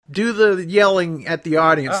Do the yelling at the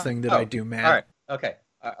audience thing that I do, Matt. All right. Okay.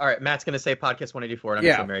 All right. Matt's going to say podcast 184, and I'm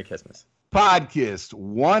going to say Merry Christmas. Podcast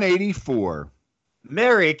 184.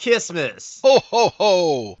 Merry Christmas. Ho, ho,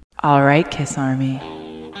 ho. All right, Kiss Army.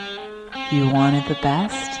 You wanted the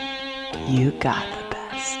best. You got the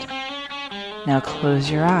best. Now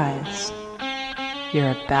close your eyes.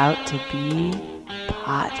 You're about to be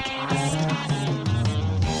podcasted.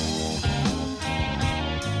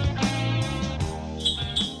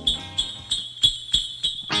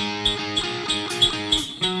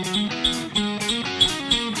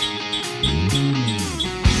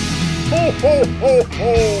 Ho, ho, ho,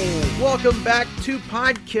 ho. Welcome back to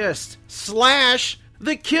Podcast /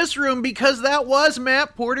 The Kiss Room, because that was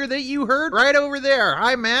Matt Porter that you heard right over there.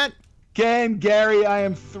 Hi, Matt. Ken, Gary, I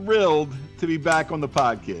am thrilled to be back on the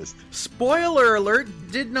podcast. Spoiler alert,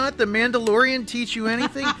 did not The Mandalorian teach you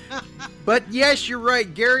anything? But yes, you're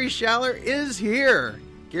right, Gary Schaller is here.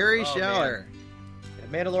 Gary Schaller.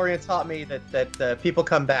 Man. Mandalorian taught me that people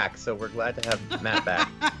come back, so we're glad to have Matt back.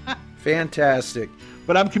 Fantastic.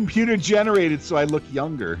 But I'm computer generated, so I look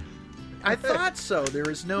younger. I thought so.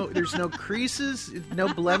 There's no creases,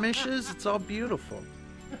 no blemishes. It's all beautiful.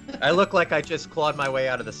 I look like I just clawed my way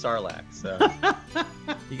out of the Sarlacc. So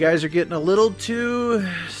you guys are getting a little too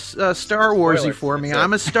Star Warsy Spoilers. for me.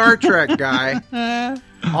 I'm a Star Trek guy.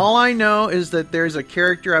 All I know is that there's a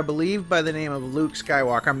character, I believe, by the name of Luke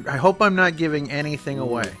Skywalker. I hope I'm not giving anything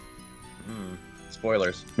away.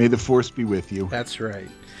 Spoilers. May the Force be with you. That's right.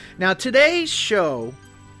 Now, today's show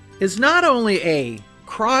is not only a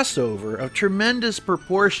crossover of tremendous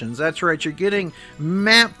proportions. That's right, you're getting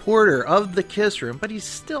Matt Porter of the Kiss Room, but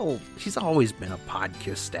he's always been a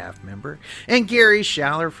Podcast staff member. And Gary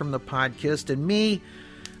Schaller from the Podcast, and me,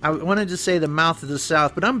 I wanted to say the mouth of the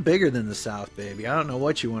South, but I'm bigger than the South, baby. I don't know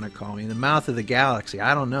what you want to call me, the mouth of the galaxy.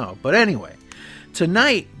 I don't know. But anyway,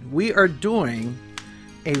 tonight we are doing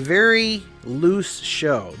a very loose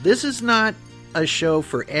show. This is not a show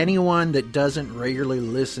for anyone that doesn't regularly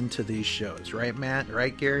listen to these shows. Right, Matt?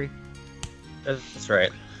 Right, Gary? That's right.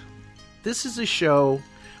 This is a show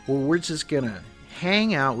where we're just going to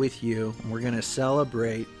hang out with you, and we're going to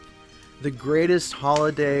celebrate the greatest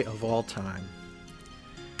holiday of all time.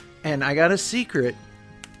 And I got a secret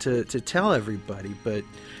to tell everybody, but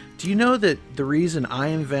do you know that the reason I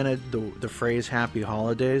invented the phrase Happy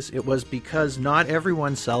Holidays, it was because not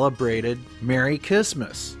everyone celebrated Merry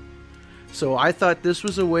Christmas. So I thought this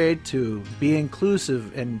was a way to be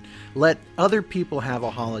inclusive and let other people have a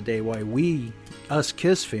holiday while we, us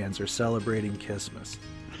Kiss fans, are celebrating Christmas.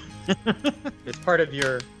 It's part of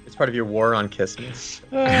your war on Christmas.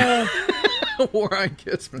 War on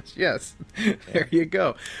Christmas, yes. There you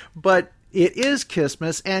go. But it is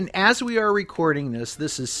Christmas, and as we are recording this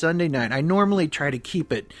is Sunday night. I normally try to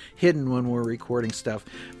keep it hidden when we're recording stuff,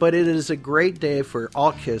 but it is a great day for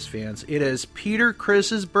all Kiss fans. It is Peter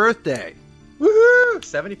Criss's birthday. Woohoo!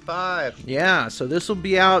 75. Yeah, so this will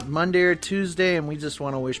be out Monday or Tuesday, and we just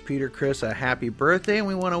want to wish Peter Criss a happy birthday, and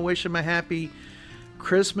we want to wish him a happy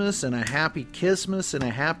Christmas and a happy Kissmas and a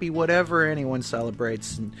happy whatever anyone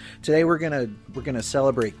celebrates. And today we're gonna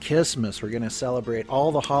celebrate Kissmas. We're gonna celebrate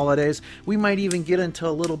all the holidays. We might even get into a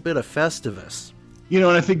little bit of Festivus. You know,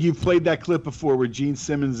 and I think you've played that clip before where Gene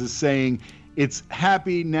Simmons is saying it's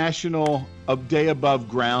Happy National Day Above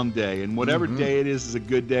Ground Day, and whatever day it is a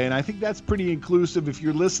good day. And I think that's pretty inclusive. If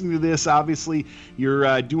you're listening to this, obviously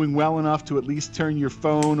you're doing well enough to at least turn your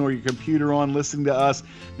phone or your computer on, listening to us,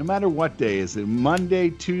 no matter what day. Is it Monday,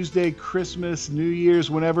 Tuesday, Christmas, New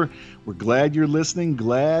Year's, whenever? We're glad you're listening,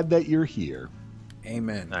 glad that you're here.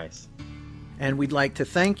 Amen. Nice. And we'd like to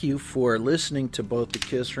thank you for listening to both the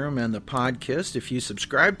Kiss Room and the Podcast. If you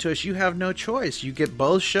subscribe to us, you have no choice. You get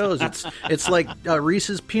both shows. It's like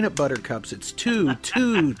Reese's Peanut Butter Cups. It's two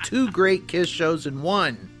great Kiss shows in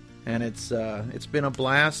one. And it's been a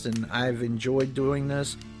blast, and I've enjoyed doing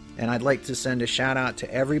this. And I'd like to send a shout out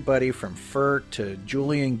to everybody from Ferk to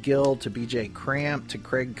Julian Gill to BJ Cramp to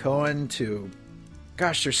Craig Cohen to,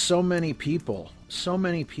 gosh, there's so many people.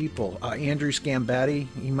 Andrew Scambatti,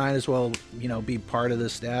 he might as well, be part of the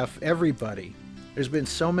staff. Everybody. There's been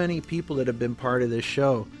so many people that have been part of this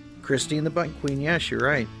show. Christine the Button Queen, yes, you're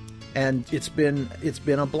right. And it's been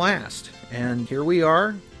a blast. And here we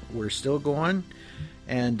are. We're still going.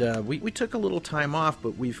 And we took a little time off,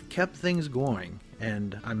 but we've kept things going.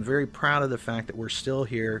 And I'm very proud of the fact that we're still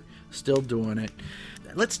here, still doing it.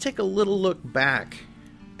 Let's take a little look back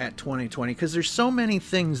at 2020, because there's so many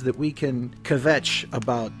things that we can kvetch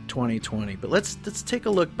about 2020. But let's take a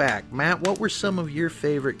look back. Matt, what were some of your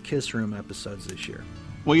favorite Kiss Room episodes this year?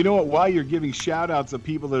 Well, you know what? While you're giving shout-outs of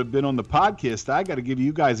people that have been on the podcast, I got to give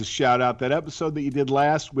you guys a shout-out. That episode that you did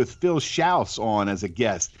last with Phil Schaus on as a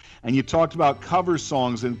guest, and you talked about cover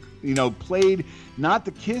songs and, played not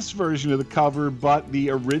the Kiss version of the cover, but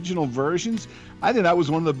the original versions. I think that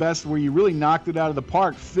was one of the best where you really knocked it out of the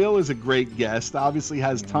park. Phil is a great guest, obviously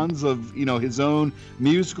has tons of, his own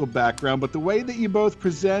musical background, but the way that you both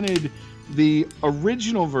presented the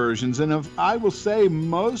original versions, and I will say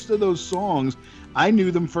most of those songs, I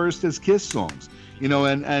knew them first as Kiss songs,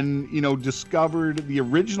 and discovered the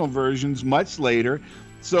original versions much later.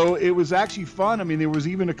 So it was actually fun. I mean, there was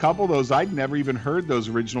even a couple of those. I'd never even heard those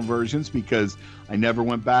original versions because I never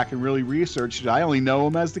went back and really researched it. I only know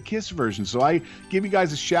them as the Kiss version. So I give you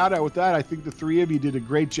guys a shout out with that. I think the three of you did a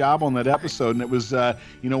great job on that episode. And it was,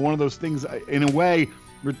 one of those things, in a way,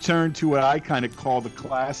 return to what I kind of call the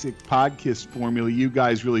classic podcast formula, you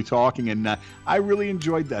guys really talking, and I really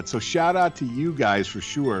enjoyed that. So shout out to you guys for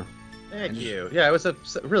sure. Thank you. Yeah, it was a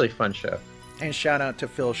really fun show. And shout out to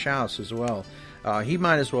Phil Schaus as well. He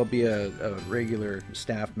might as well be a regular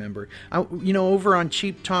staff member. Over on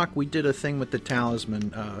Cheap Talk, we did a thing with the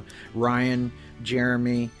Talisman, Ryan,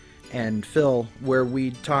 Jeremy, and Phil, where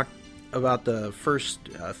we talked about the first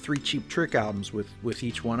 3 Cheap Trick albums with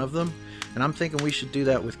each one of them. And I'm thinking we should do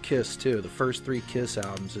that with Kiss too, the first 3 Kiss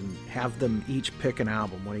albums, and have them each pick an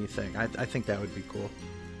album. What do you think? I think that would be cool.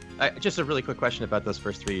 Just a really quick question about those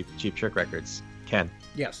first 3 Cheap Trick records, Ken.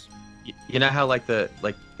 Yes. You know how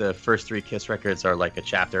the first 3 Kiss records are like a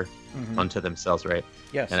chapter unto themselves, right?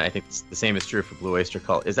 Yes. And I think the same is true for Blue Oyster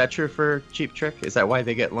Cult. Is that true for Cheap Trick? Is that why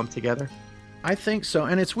they get lumped together? I think so.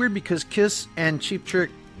 And it's weird because Kiss and Cheap Trick,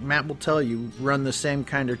 Matt will tell you, run the same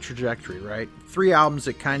kind of trajectory, right? 3 albums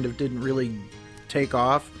that kind of didn't really take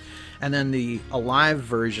off, and then the Alive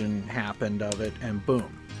version happened of it, and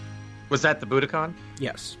boom. Was that the Budokan?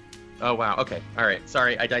 Yes. Oh, wow. Okay. All right.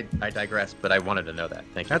 Sorry, I digress, but I wanted to know that.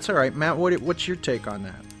 Thank you. That's all right. Matt, what's your take on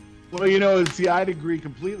that? Well, see, I'd agree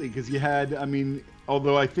completely because you had,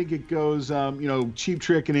 although I think it goes, Cheap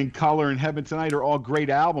Trick and In Color and Heaven Tonight are all great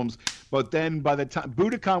albums. But then by the time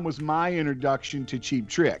Budokan was my introduction to Cheap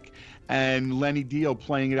Trick, and Lenny Deal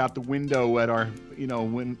playing it out the window at our,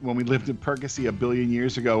 when we lived in Percy a billion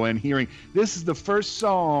years ago, and hearing this is the first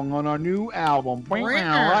song on our new album,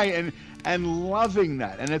 right? And loving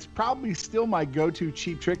that. And it's probably still my go-to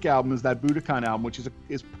Cheap Trick album is that Budokan album, which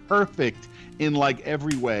is perfect in like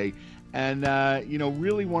every way. And,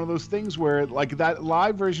 really one of those things where like that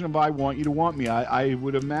live version of I Want You to Want Me, I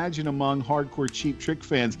would imagine among hardcore Cheap Trick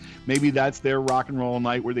fans, maybe that's their rock and roll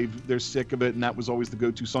night where they're sick of it. And that was always the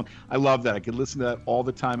go-to song. I love that. I could listen to that all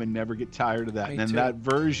the time and never get tired of that. Me and too. That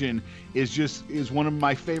version is one of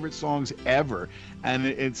my favorite songs ever. And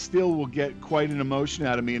it still will get quite an emotion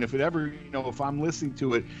out of me. And if it ever, if I'm listening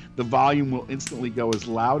to it, the volume will instantly go as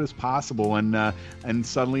loud as possible. And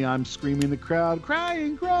suddenly I'm screaming in the crowd,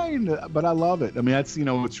 crying. But I love it. I mean, that's,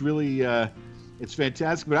 it's really, it's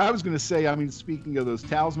fantastic. But I was going to say, speaking of those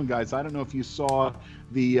Talisman guys, I don't know if you saw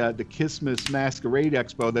the Kissmas Masquerade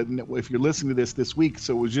Expo, that if you're listening to this week,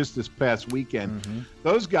 so it was just this past weekend,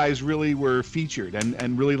 those guys really were featured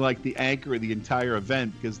and really like the anchor of the entire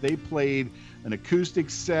event because they played an acoustic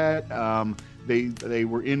set. They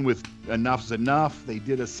were in with Enough's Enough. They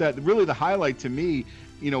did a set. Really the highlight to me,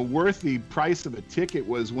 worth the price of a ticket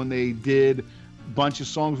was when they did a bunch of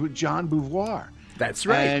songs with John Beauvoir. That's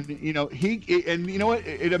right. And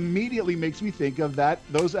it immediately makes me think of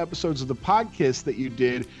those episodes of the podcast that you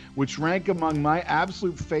did, which rank among my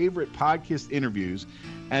absolute favorite podcast interviews.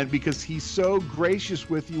 And because he's so gracious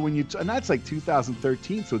with you and that's like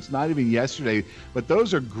 2013, so it's not even yesterday, but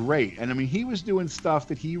those are great. And he was doing stuff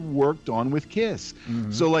that he worked on with Kiss.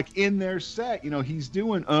 So like in their set, he's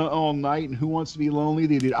doing All Night and Who Wants to Be Lonely.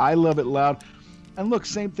 They did I Love It Loud. And look,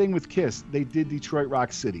 same thing with Kiss. They did Detroit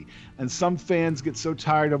Rock City. And some fans get so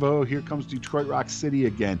tired of, here comes Detroit Rock City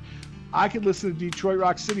again. I could listen to Detroit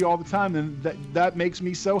Rock City all the time, and that makes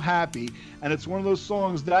me so happy. And it's one of those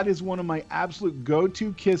songs that is one of my absolute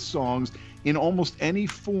go-to Kiss songs in almost any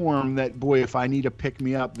form that, boy, if I need a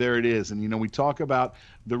pick-me-up, there it is. And, we talk about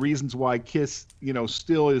the reasons why Kiss,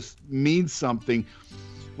 still means something.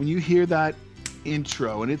 When you hear that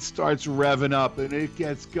intro and it starts revving up and it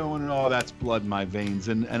gets going and that's blood in my veins.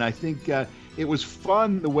 And I think it was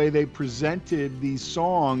fun the way they presented these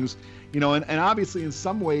songs. And obviously in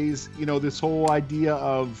some ways, this whole idea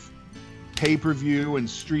of pay-per-view and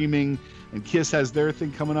streaming, and Kiss has their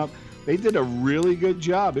thing coming up. They did a really good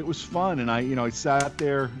job. It was fun. And I sat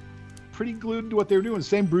there pretty glued to what they were doing.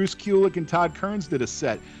 Same Bruce Kulick and Todd Kearns did a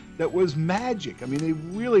set that was magic. They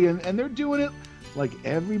really, and they're doing it like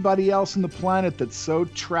everybody else on the planet that's so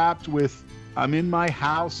trapped with I'm in my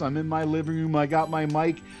house. I'm in my living room. I got my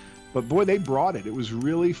mic. But boy, they brought it. It was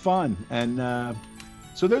really fun. And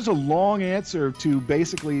so there's a long answer to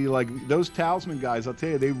basically like those Talisman guys. I'll tell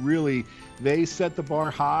you, they set the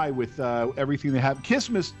bar high with everything they have.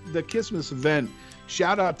 The Kissmas event.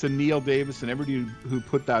 Shout out to Neil Davis and everybody who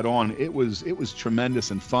put that on. It was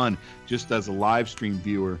tremendous and fun. Just as a live stream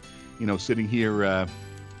viewer, sitting here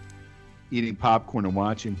eating popcorn and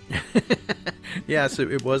watching. Yes,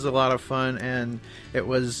 it was a lot of fun, and it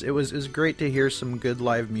was great to hear some good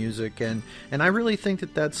live music, and I really think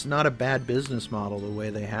that that's not a bad business model the way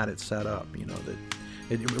they had it set up. That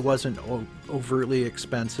it wasn't overtly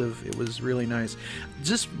expensive. It was really nice.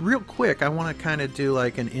 Just real quick, I want to kind of do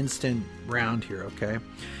like an instant round here, okay?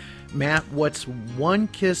 Matt, what's one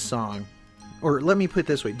Kiss song, or let me put it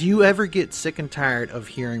this way: do you ever get sick and tired of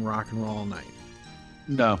hearing Rock and Roll All Night?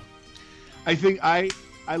 No. I think I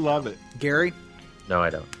love it. Gary? No, I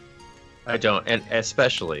don't. And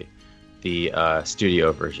especially the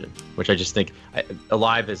studio version, which I just think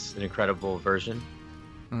Alive is an incredible version.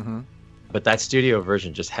 Mm-hmm. But that studio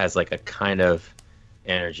version just has like a kind of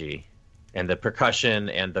energy, and the percussion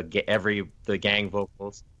and the gang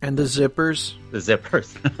vocals and the zippers.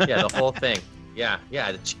 Yeah, the whole thing. Yeah.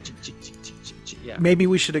 Yeah. Maybe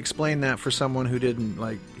we should explain that for someone who didn't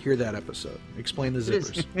hear that episode. Explain the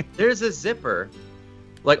zippers. There's a zipper,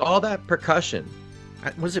 like all that percussion.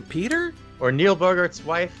 Was it Peter? Or Neil Bogart's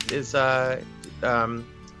wife is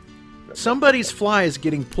somebody's fly is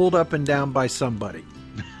getting pulled up and down by somebody.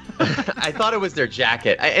 I thought it was their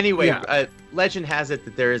jacket. Anyway, yeah. Legend has it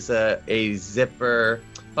that there is a zipper.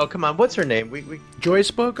 Oh, come on. What's her name? We Joyce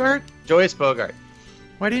Bogart? Joyce Bogart.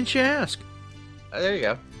 Why didn't you ask? There you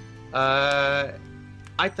go.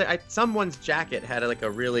 Someone's jacket had a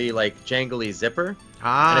really jangly zipper.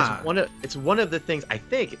 And it's one of the things, I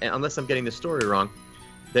think, unless I'm getting the story wrong,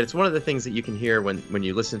 that it's one of the things that you can hear when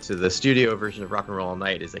you listen to the studio version of Rock and Roll All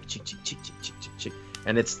Night is like chick, chick, chick, chick, chick, chick, chick.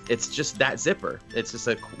 And it's just that zipper. It's just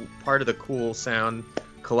a part of the cool sound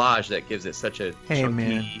collage that gives it such a chunky...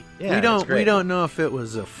 Man. Yeah, we don't know if it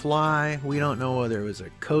was a fly. We don't know whether it was a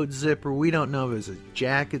coat zipper. We don't know if it was a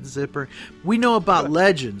jacket zipper. We know about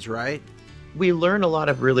legends, right? We learn a lot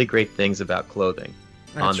of really great things about clothing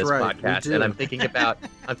on this podcast, and I'm thinking about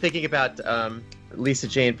Lisa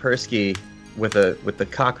Jane Persky with the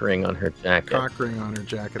cock ring on her jacket. Cock ring on her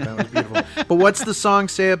jacket. That was beautiful. But what's the song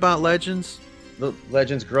say about legends? The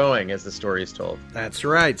legend's growing as the story is told. That's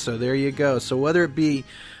right. So there you go. So whether it be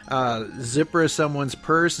zipper of someone's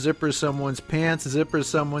purse, zipper of someone's pants, zipper of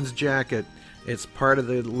someone's jacket, it's part of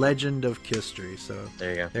the legend of Kisstory. So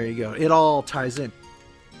there you go. It all ties in.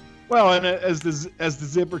 Well, and as the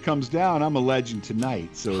zipper comes down, I'm a legend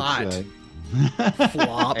tonight. So hot. It's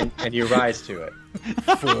flop, and you rise to it.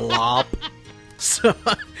 Flop. So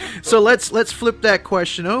let's flip that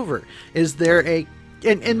question over. Is there a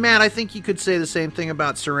and Matt, I think you could say the same thing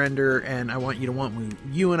about Surrender, and I want you to want me.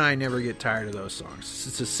 You and I never get tired of those songs.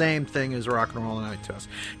 It's the same thing as Rock and Roll All Night to us.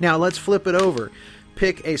 Now let's flip it over.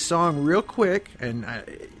 Pick a song real quick, and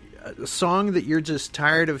a song that you're just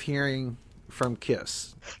tired of hearing from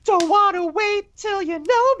Kiss. Don't want to wait till you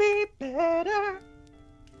know me better.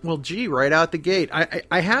 Well, gee, right out the gate.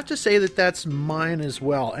 I have to say that that's mine as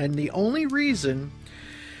well. And the only reason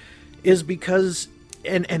is because,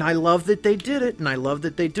 and I love that they did it, and I love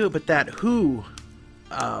that they do it, but that Who,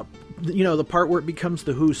 the part where it becomes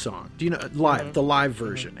the Who song, do you know, live, the live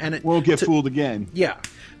version. And it won't get fooled again. Yeah.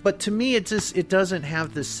 But to me, it doesn't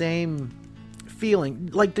have the same feeling.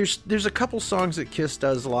 Like there's a couple songs that Kiss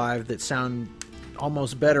does live that sound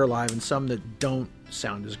almost better live, and some that don't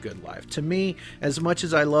sound as good live. To me, as much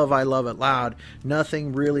as I love It Loud,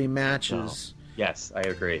 nothing really matches. No. Yes, I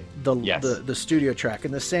agree. The studio track,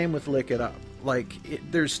 and the same with Lick It Up.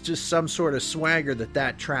 There's just some sort of swagger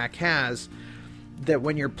that track has, that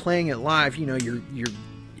when you're playing it live, you're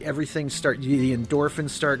everything the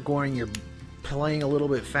endorphins start going. You're playing a little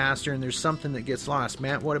bit faster, and there's something that gets lost.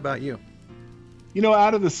 Matt, what about you?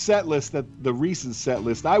 Out of the set list, the recent set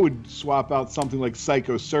list, I would swap out something like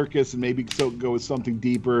Psycho Circus and maybe go with something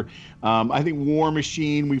deeper. I think War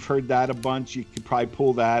Machine, we've heard that a bunch. You could probably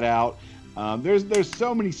pull that out. There's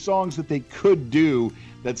so many songs that they could do,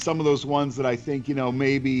 that some of those ones that I think,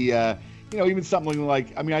 maybe, even something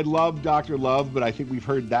like, I love Dr. Love, but I think we've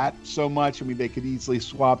heard that so much. They could easily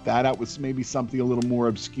swap that out with maybe something a little more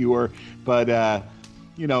obscure. But,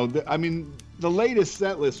 the latest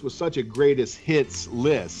set list was such a greatest hits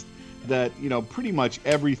list that, pretty much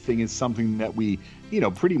everything is something that we,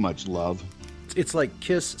 pretty much love. It's like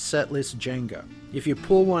Kiss set list Jenga. If you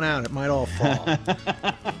pull one out, it might all fall.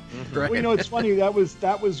 Right? Well, it's funny. That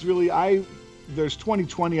was really, there's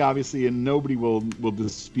 2020 obviously, and nobody will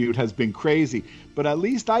dispute has been crazy. But at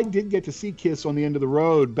least I did get to see Kiss on the End of the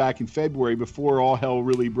Road back in February before all hell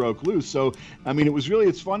really broke loose. So I mean,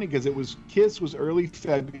 it's funny because Kiss was early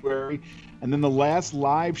February, and then the last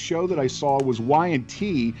live show that I saw was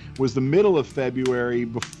Y&T was the middle of February,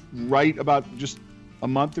 right about just a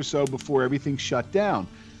month or so before everything shut down.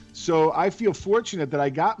 So I feel fortunate that I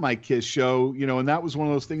got my Kiss show, and that was one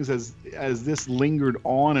of those things as this lingered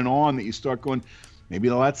on and on that you start going, maybe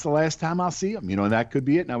that's the last time I'll see them, and that could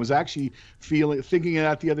be it. And I was actually thinking of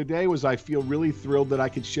that the other day I feel really thrilled that I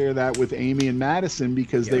could share that with Amy and Madison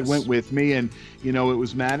because they went with me, and, it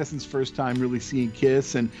was Madison's first time really seeing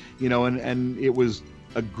Kiss, and, and it was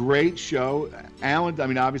a great show. Alan, I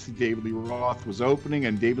mean, obviously David Lee Roth was opening,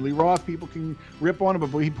 and David Lee Roth, people can rip on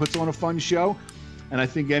him, but he puts on a fun show. And I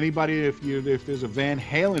think anybody, if there's a Van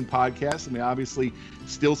Halen podcast, I mean, obviously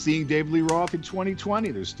still seeing David Lee Roth in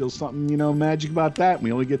 2020, there's still something, magic about that.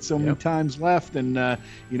 We only get so many times left. And,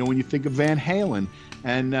 when you think of Van Halen.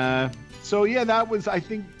 And so, yeah, that was, I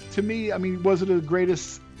think, to me, I mean, was it the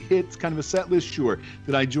greatest hits, kind of a set list? Sure.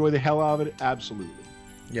 Did I enjoy the hell out of it? Absolutely.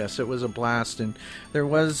 Yes, it was a blast. And there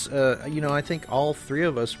was, I think all three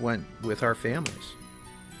of us went with our families.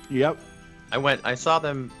 Yep. I saw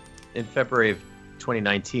them in February of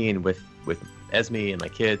 2019 with Esme and my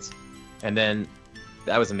kids, and then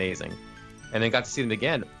that was amazing. And then got to see them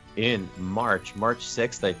again in March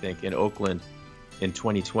 6th, I think, in Oakland in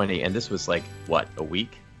 2020. And this was like, what, a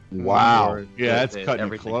week? Wow. Yeah, that's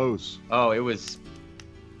cutting it close. Oh, it was...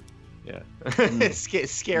 Yeah.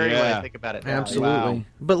 It's scary when I think about it now. Absolutely. Wow.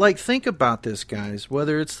 But think about this, guys.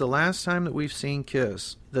 Whether it's the last time that we've seen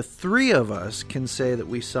Kiss, the three of us can say that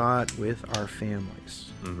we saw it with our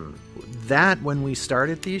families. Mm-hmm. That, when we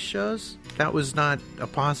started these shows, that was not a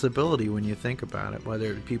possibility when you think about it,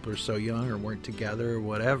 whether people are so young or weren't together or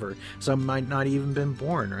whatever. Some might not even been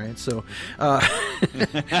born, right? So,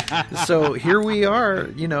 so here we are,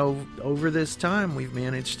 over this time, we've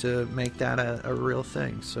managed to make that a real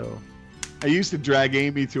thing. So I used to drag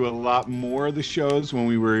Amy to a lot more of the shows when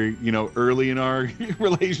we were, early in our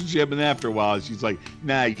relationship. And after a while, she's like,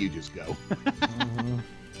 nah, you just go. Mm-hmm.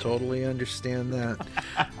 Totally understand that.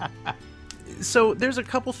 So there's a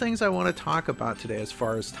couple things I want to talk about today as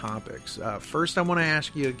far as topics. First, I want to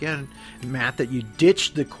ask you again, Matt, that you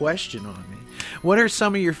ditched the question on me. What are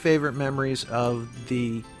some of your favorite memories of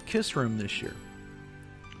the Kiss Room this year?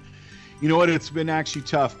 You know what? It's been actually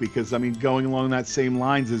tough because, I mean, going along that same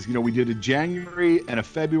lines is, we did a January and a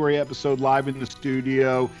February episode live in the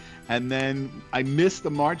studio. And then I missed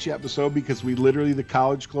the March episode because the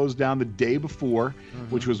college closed down the day before,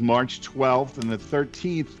 which was March 12th, and the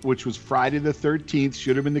 13th, which was Friday the 13th,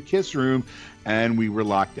 should have been the Kiss Room, and we were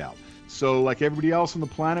locked out. So like everybody else on the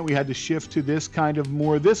planet, we had to shift to this kind of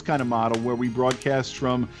model where we broadcast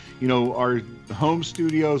from, our home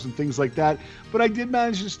studios and things like that. But I did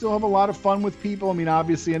manage to still have a lot of fun with people. I mean,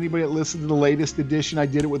 obviously, anybody that listened to the latest edition, I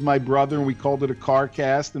did it with my brother, and we called it a car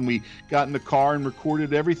cast, and we got in the car and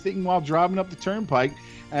recorded everything while driving up the turnpike.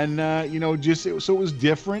 And, so it was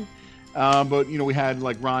different. But, we had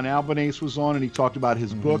like Ron Albanese was on, and he talked about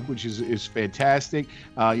his book, which is fantastic.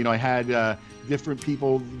 I had different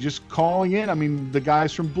people just calling in. I mean, the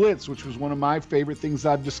guys from Blitz, which was one of my favorite things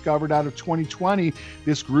I've discovered out of 2020,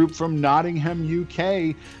 this group from Nottingham,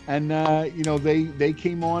 UK. And, they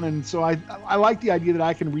came on. And so I like the idea that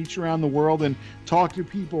I can reach around the world and talk to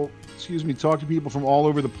people from all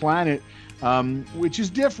over the planet. Which is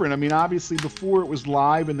different. I mean, obviously before it was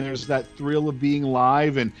live and there's that thrill of being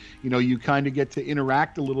live and, you kind of get to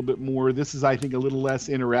interact a little bit more. This is, I think, a little less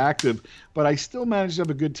interactive, but I still managed to have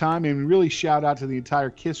a good time, and really shout out to the entire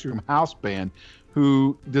Kiss Room house band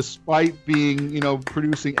who, despite being,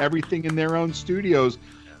 producing everything in their own studios,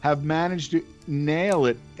 have managed to nail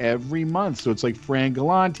it every month. So it's like Fran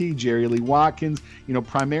Galante, Jerry Lee Watkins,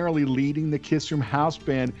 primarily leading the Kiss Room house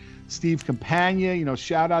band. Steve Campagna,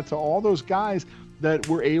 shout out to all those guys that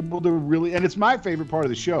were able to really, and it's my favorite part of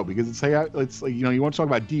the show because it's like, you want to talk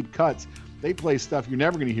about deep cuts. They play stuff you're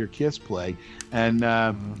never going to hear Kiss play, and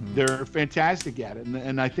they're fantastic at it.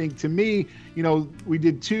 And I think, to me, we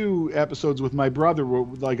did 2 episodes with my brother where,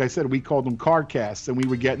 like I said, we called them car casts, and we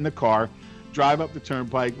would get in the car, drive up the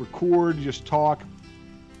turnpike, record, just talk.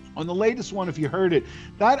 On the latest one, if you heard it,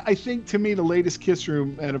 that, I think, to me, the latest Kiss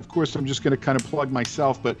Room, and of course I'm just going to kind of plug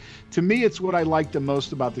myself, but to me it's what I like the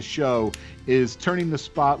most about the show is turning the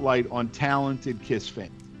spotlight on talented Kiss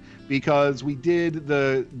fans. Because we did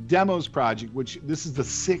the Demos project, which this is the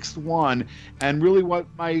 6th one, and really what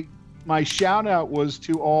my shout out was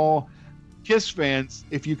to all Kiss fans,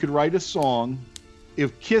 if you could write a song,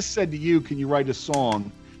 if Kiss said to you, can you write a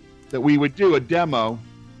song? that we would do a demo,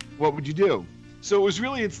 what would you do? So it was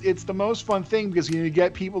really, it's the most fun thing because you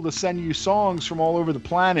get people to send you songs from all over the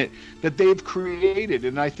planet that they've created.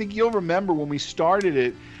 And I think you'll remember when we started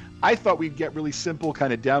it, I thought we'd get really simple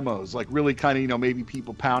kind of demos, like really kind of, maybe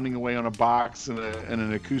people pounding away on a box and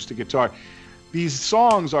an acoustic guitar. These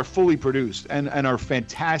songs are fully produced and are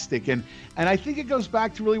fantastic. And I think it goes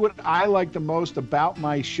back to really what I like the most about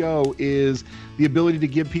my show is the ability to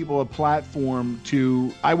give people a platform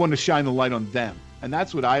I want to shine the light on them. And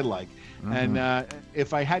that's what I like. Mm-hmm. And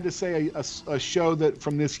if I had to say a show that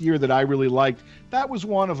from this year that I really liked, that was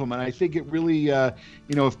one of them. And I think it really,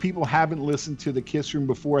 if people haven't listened to the Kiss Room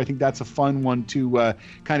before, I think that's a fun one to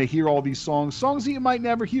kind of hear all these songs that you might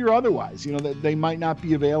never hear otherwise. That they might not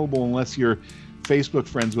be available unless you're Facebook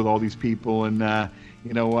friends with all these people. And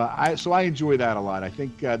so I enjoy that a lot. I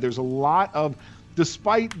think there's a lot of,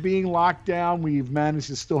 despite being locked down, we've managed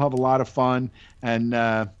to still have a lot of fun.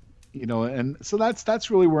 And and so that's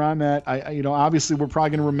really where I'm at. Obviously we're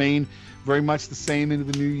probably going to remain very much the same into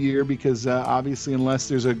the new year because obviously unless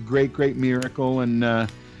there's a great miracle and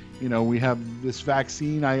we have this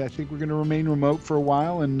vaccine, I think we're going to remain remote for a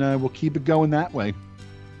while and we'll keep it going that way.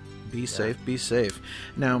 Be safe.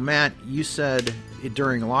 Now, Matt, you said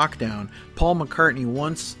during lockdown, Paul McCartney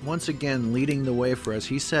once again leading the way for us.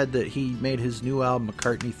 He said that he made his new album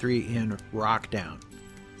McCartney 3 in Rockdown.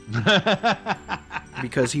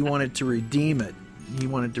 Because he wanted to redeem it. He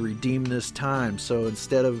wanted to redeem this time. So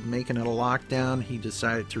instead of making it a lockdown, he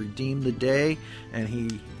decided to redeem the day, and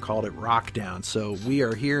he called it Rockdown. So we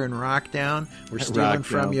are here in Rockdown. We're stealing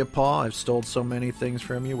from you, Paul. I've stole so many things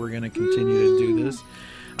from you. We're going to continue to do this.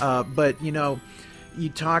 But, you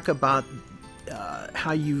talk about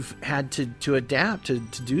how you've had to adapt, to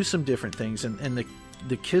do some different things. And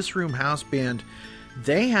the Kiss Room House Band,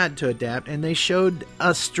 they had to adapt, and they showed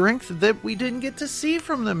a strength that we didn't get to see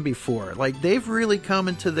from them before. Like, they've really come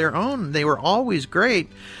into their own. They were always great,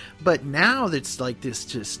 but now it's like this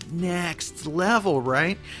just next level,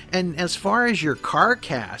 right? And as far as your car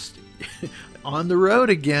cast, on the road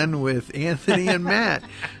again with Anthony and Matt,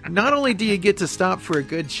 not only do you get to stop for a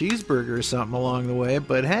good cheeseburger or something along the way,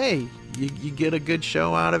 but hey, you get a good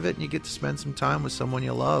show out of it, and you get to spend some time with someone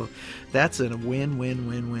you love. That's a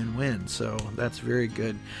win. So that's very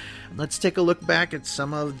good. Let's take a look back at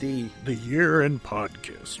some of the year in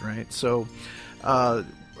podcasts, right? So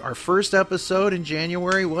our first episode in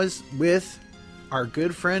January was with our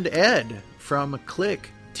good friend Ed from Click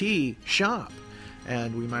Tea Shop.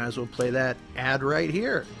 And we might as well play that ad right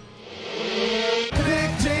here.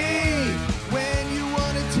 Click Tea, when you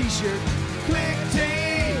want a t-shirt. Click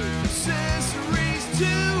Tea, accessories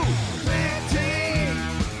too. Click Tea,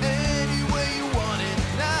 any way you want it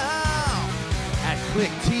now. At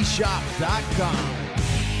clickteeshop.com.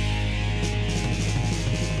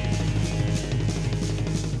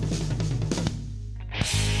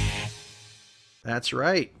 That's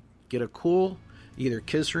right. Get a cool either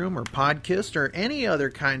Kiss Room or Podkiss or any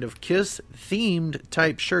other kind of Kiss-themed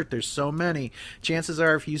type shirt. There's so many. Chances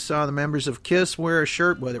are if you saw the members of Kiss wear a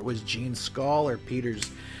shirt, whether it was Gene's skull or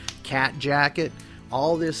Peter's cat jacket,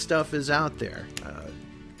 all this stuff is out there.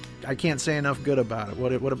 I can't say enough good about it.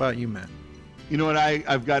 What about you, Matt? You know what?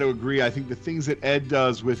 I've got to agree. I think the things that Ed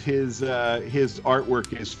does with his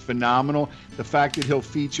artwork is phenomenal. The fact that he'll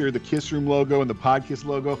feature the Kiss Room logo and the Podkiss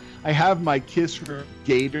logo. I have my Kiss Room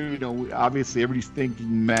gator. Obviously everybody's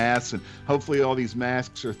thinking masks, and hopefully all these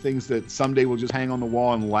masks are things that someday we'll just hang on the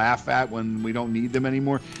wall and laugh at when we don't need them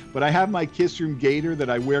anymore. But I have my Kiss Room gator that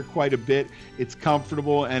I wear quite a bit. It's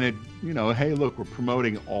comfortable, and it, hey, look, we're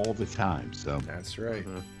promoting all the time. So that's right.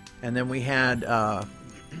 And then we had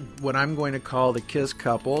what I'm going to call the Kiss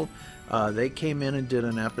couple. They came in and did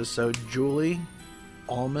an episode. Julie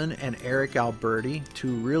Ullman and Eric Alberti,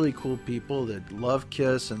 two really cool people that love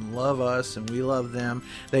Kiss and love us, and we love them.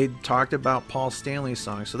 They talked about Paul Stanley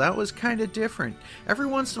songs, so that was kind of different. Every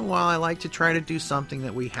once in a while I like to try to do something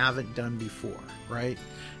that we haven't done before, right?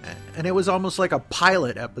 And it was almost like a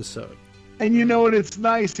pilot episode. And it's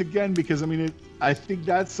nice again because I think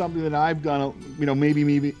that's something that I've done,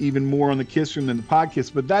 maybe even more on the Kiss Room than the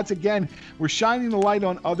Podkiss. But that's, again, we're shining the light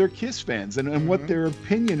on other Kiss fans and what their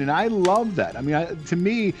opinion. And I love that. To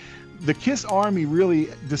me, the Kiss Army really,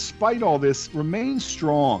 despite all this, remains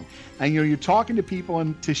strong. And you're talking to people,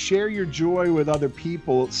 and to share your joy with other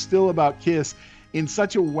people still about Kiss in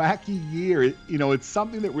such a wacky year, you know, it's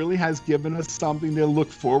something that really has given us something to look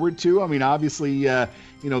forward to. I mean, obviously,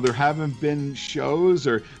 you know, there haven't been shows,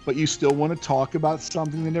 but you still want to talk about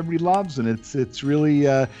something that everybody loves, and it's really,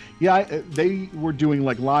 they were doing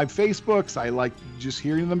like live Facebooks. I like just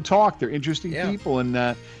hearing them talk. They're interesting people,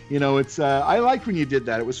 and you know, it's I liked when you did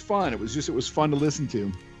that. It was fun. It was fun to listen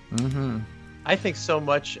to. Mm-hmm. I think so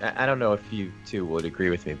much. I don't know if you two would agree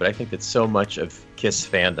with me, but I think that so much of KISS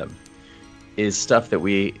fandom is stuff that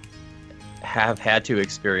we have had to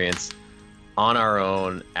experience on our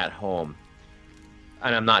own at home.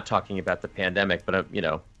 And I'm not talking about the pandemic, but you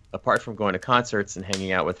know, apart from going to concerts and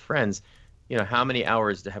hanging out with friends, you know, how many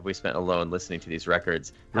hours have we spent alone listening to these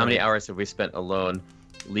records? How many hours have we spent alone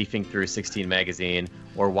leafing through 16 magazine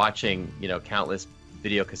or watching, you know, countless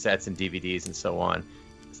video cassettes and DVDs and so on?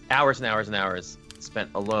 Hours and hours and hours spent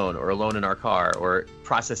alone, or alone in our car, or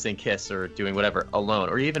processing KISS, or doing whatever alone,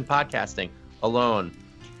 or even podcasting alone.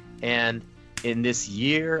 And in this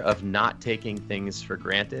year of not taking things for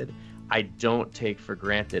granted, I don't take for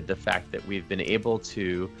granted the fact that we've been able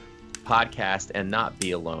to podcast and not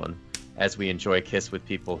be alone as we enjoy KISS with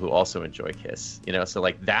people who also enjoy KISS. You know, so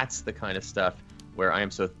like that's the kind of stuff where I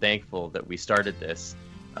am so thankful that we started this,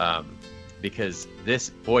 because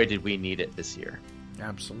boy, did we need it this year.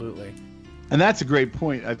 Absolutely. And that's a great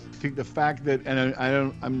point. I think the fact that, and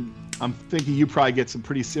I'm thinking you probably get some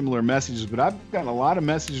pretty similar messages, but I've gotten a lot of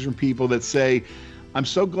messages from people that say, I'm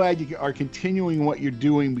so glad you are continuing what you're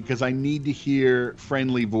doing because I need to hear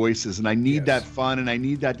friendly voices, and I need that fun, and I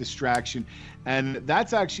need that distraction. And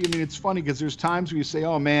that's actually, I mean, it's funny because there's times where you say,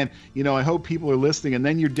 oh man, you know, I hope people are listening. And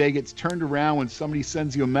then your day gets turned around when somebody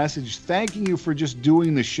sends you a message thanking you for just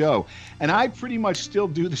doing the show. And I pretty much still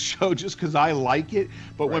do the show just because I like it.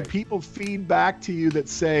 But when people feed back to you that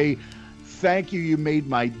say, thank you, you made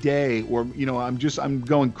my day, or, you know, I'm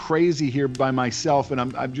going crazy here by myself, and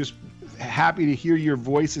I'm just happy to hear your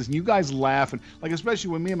voices, and you guys laugh, and like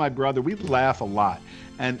especially when me and my brother, we laugh a lot,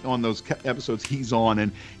 and on those episodes he's on,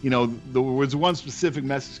 and you know, there was one specific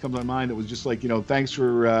message comes to my mind that was just like, you know, thanks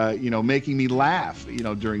for you know, making me laugh, you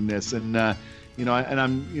know, during this, and you know, and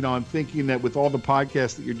I'm thinking that with all the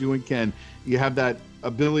podcasts that you're doing, Ken, you have that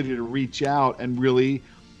ability to reach out and really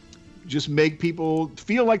just make people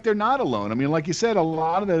feel like they're not alone. I mean, like you said,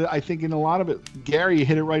 I think in a lot of it, Gary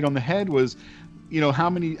hit it right on the head, was, you know, how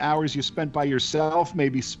many hours you spent by yourself,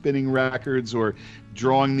 maybe spinning records or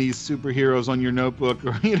drawing these superheroes on your notebook,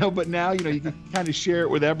 or, you know, but now, you know, you can kind of share it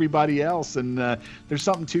with everybody else, and there's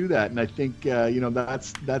something to that. And I think, you know,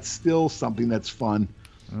 that's still something that's fun.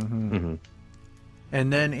 Mm-hmm. Mm-hmm.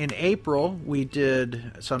 And then in April, we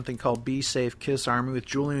did something called Be Safe Kiss Army with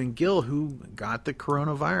Julian Gill, who got the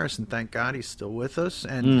coronavirus, and thank God he's still with us.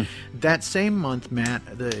 And that same month,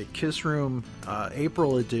 Matt, the Kiss Room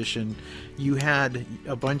April edition, you had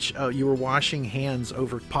a bunch, you were washing hands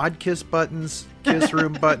over Podkiss buttons, Kiss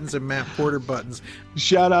Room buttons, and Matt Porter buttons.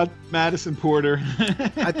 Shout out Madison Porter.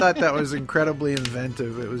 I thought that was incredibly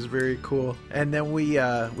inventive. It was very cool. And then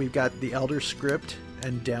we've got the Elder Script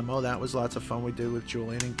and demo. That was lots of fun we did with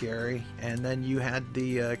Julian and Gary. And then you had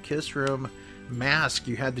the Kiss Room mask.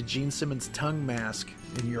 You had the Gene Simmons tongue mask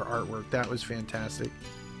in your artwork. That was fantastic.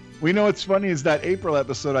 We know what's funny is that April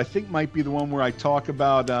episode, I think, might be the one where I talk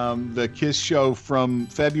about the Kiss show from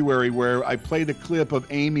February, where I played a clip of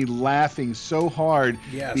Amy laughing so hard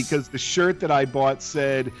because the shirt that I bought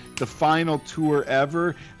said the final tour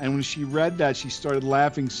ever. And when she read that, she started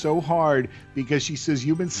laughing so hard because she says,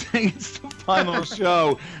 you've been saying it's the final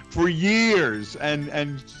show for years.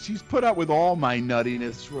 And she's put up with all my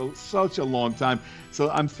nuttiness for such a long time.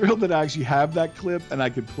 So I'm thrilled that I actually have that clip and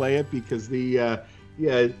I could play it because this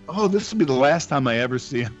will be the last time I ever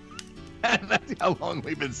see him. And that's how long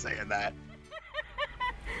we've been saying that.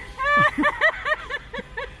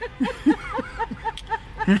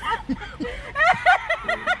 Okay.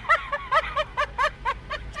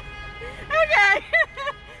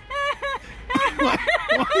 Why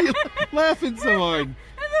are you laughing so hard?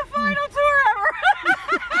 It's the final tour ever.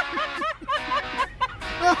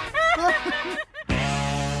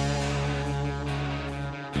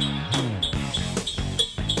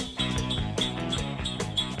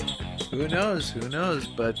 Who knows,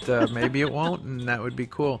 but maybe it won't, and that would be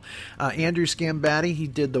cool. Andrew Scambatti, he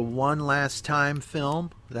did the One Last Time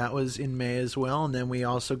film. That was in May as well, and then we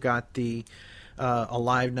also got the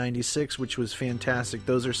Alive 96, which was fantastic.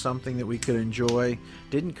 Those are something that we could enjoy.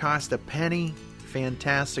 Didn't cost a penny.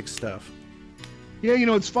 Fantastic stuff. Yeah, you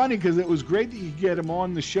know, it's funny because it was great that you get him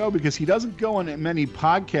on the show because he doesn't go on many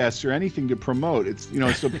podcasts or anything to promote. It's, you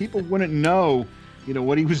know, so people wouldn't know, you know,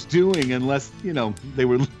 what he was doing unless, you know, they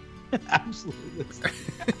were absolutely listening.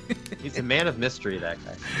 He's a man of mystery, that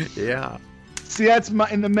guy. Yeah. See, that's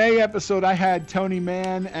in the May episode. I had Tony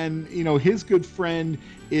Mann, and his good friend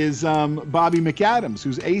is Bobby McAdams,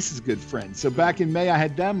 who's Ace's good friend. So back in May, I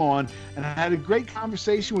had them on, and I had a great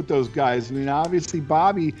conversation with those guys. I mean, obviously,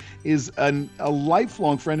 Bobby is a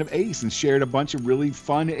lifelong friend of Ace and shared a bunch of really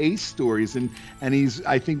fun Ace stories. And he's,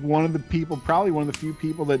 I think, probably one of the few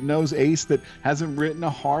people that knows Ace that hasn't written a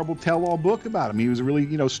horrible tell-all book about him. He was a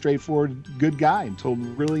really, straightforward, good guy and told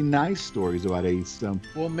really nice stories about Ace. So.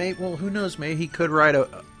 Well, who knows? Maybe he could write a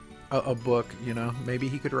book, maybe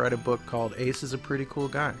he could write a book called Ace is a Pretty Cool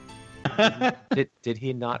Guy. Did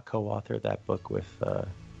he not co-author that book with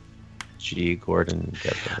G. Gordon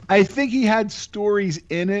Gebhardt? I think he had stories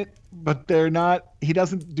in it, but he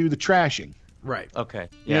doesn't do the trashing. Right. Okay.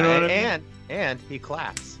 Yeah, and he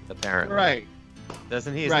claps, apparently. Right.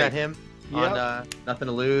 Doesn't he? Is that him on Nothing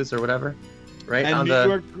to Lose or whatever? Right. And on New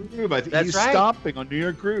York Groove. I think he's stomping on New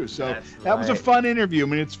York Groove. So that was a fun interview. I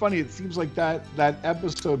mean, it's funny. It seems like that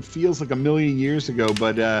episode feels like a million years ago,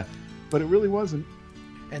 but it really wasn't.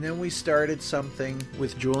 And then we started something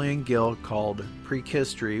with Julian Gill called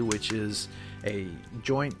Prekistory, which is a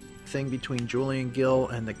joint thing between Julian Gill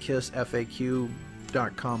and the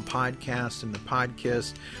KissFAQ.com podcast and the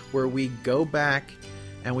Podkiss, where we go back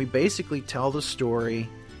and we basically tell the story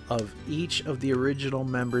of each of the original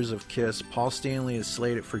members of KISS. Paul Stanley is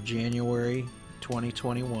slated for January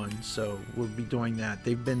 2021, so we'll be doing that.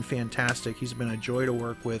 They've been fantastic. He's been a joy to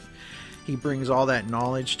work with. He brings all that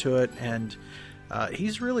knowledge to it, and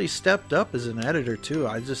he's really stepped up as an editor too.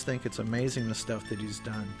 I just think it's amazing the stuff that he's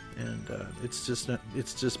done, and it's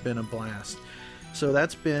just been a blast. So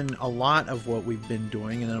that's been a lot of what we've been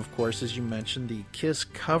doing, and then of course, as you mentioned, the KISS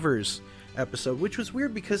covers episode, which was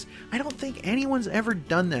weird because I don't think anyone's ever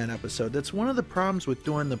done that episode. That's one of the problems with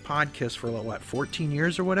doing the podcast for 14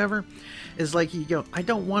 years or whatever, is like I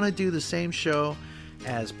don't want to do the same show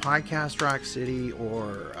as Podcast Rock City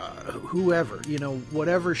or whoever,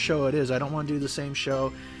 whatever show it is. I don't want to do the same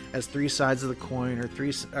show as Three Sides of the Coin or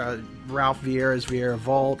Ralph Vieira's Vieira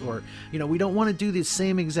Vault, or we don't want to do the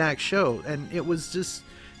same exact show. And it's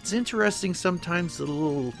interesting sometimes, the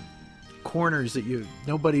little corners that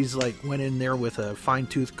nobody's went in there with a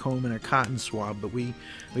fine-tooth comb and a cotton swab, but we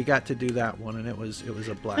got to do that one, and it was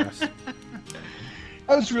a blast.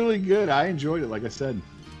 That was really good. I enjoyed it, like I said.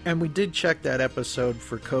 And we did check that episode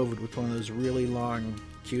for COVID with one of those really long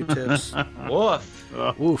Q-tips. Woof.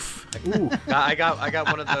 Oof. Ooh. I got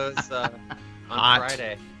one of those on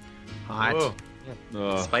Friday. Hot.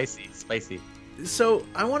 Yeah. Spicy. So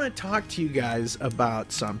I want to talk to you guys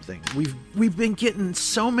about something. We've been getting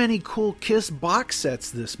so many cool KISS box sets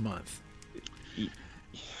this month.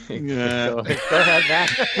 Yeah. Go ahead, Matt.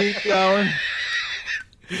 Keep going.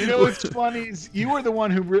 What's funny is you were the one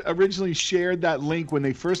who originally shared that link when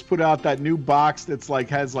they first put out that new box that's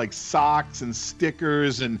has socks and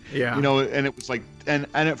stickers and and it was and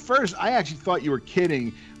at first I actually thought you were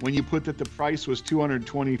kidding when you put that the price was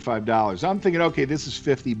 $225. I'm thinking, okay, this is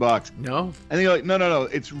 $50. No. And you're like, no,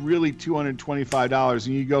 it's really $225.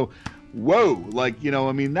 And you go, whoa,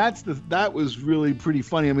 that was really pretty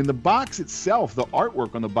funny. I mean, the box itself, the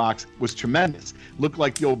artwork on the box was tremendous. Looked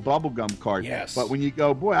like the old bubblegum card. Yes. But when you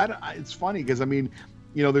go, boy, it's funny because,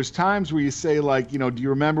 there's times where you say, do you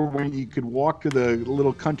remember when you could walk to the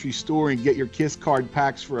little country store and get your KISS card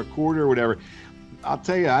packs for $0.25 or whatever? I'll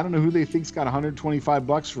tell you, I don't know who they think's got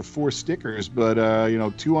 $125 for 4 stickers, but,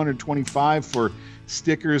 $225 for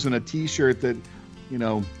stickers and a T-shirt that,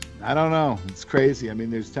 I don't know. It's crazy. I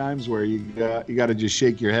mean, there's times where you got to just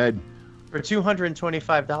shake your head. For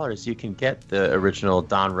 $225, you can get the original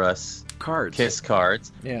Don Russ cards, KISS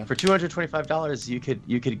cards. Yeah. For $225, you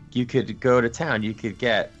could go to town. You could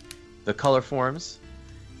get the color forms,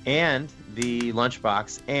 and the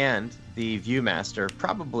lunchbox, and the ViewMaster.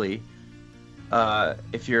 Probably,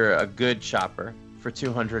 if you're a good shopper, for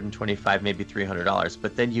 $225, maybe $300.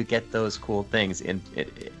 But then you get those cool things in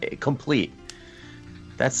complete.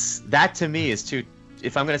 That to me is too.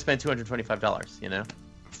 If I'm going to spend $225,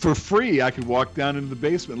 For free, I could walk down into the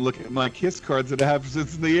basement and look at my KISS cards that I have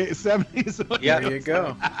since the 70s. Yeah, there you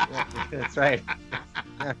go. That's right.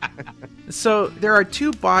 So there are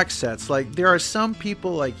 2 box sets. There are some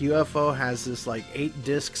people, UFO has this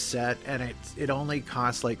 8-disc set, and it only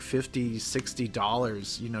costs $50,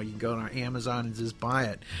 $60. You can go on Amazon and just buy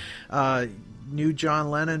it. New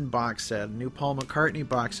John Lennon box set, new Paul McCartney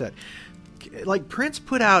box set. Prince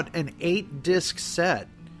put out an 8-disc set,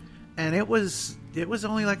 and it was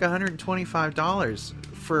only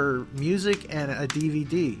 $125 for music and a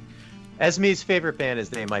DVD. Esme's favorite band is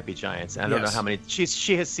They Might Be Giants. I don't know how many.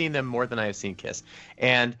 She has seen them more than I have seen KISS,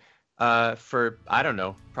 and for, I don't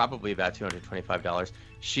know, probably about $225.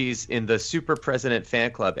 She's in the Super President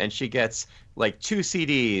fan club, and she gets like 2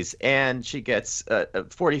 CDs, and she gets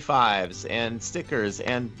 45s and stickers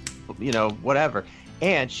and, you know, whatever.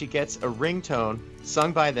 And she gets a ringtone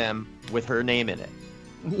sung by them with her name in it.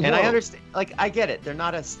 Whoa. And I understand, like, I get it. They're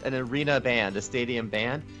not an arena band, a stadium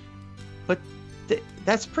band, but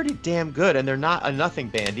that's pretty damn good. And they're not a nothing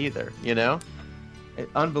band either, you know?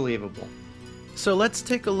 Unbelievable. So let's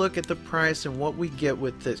take a look at the price and what we get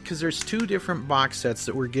with this, because there's 2 different box sets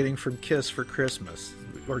that we're getting from Kiss for Christmas,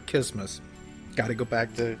 or Kissmas. Got to go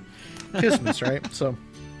back to Kissmas, right? So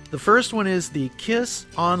the first one is the Kiss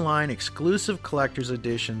Online Exclusive Collector's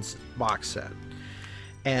Editions box set.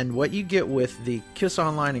 And what you get with the Kiss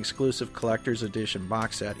Online Exclusive Collector's Edition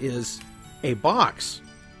box set is a box.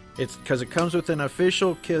 It's because it comes with an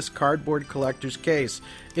official Kiss cardboard collector's case,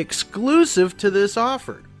 exclusive to this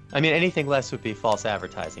offer. I mean, anything less would be false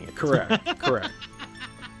advertising. Correct, correct.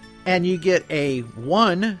 And you get a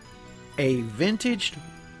vintage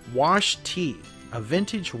washed tee. A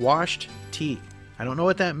vintage washed tee. I don't know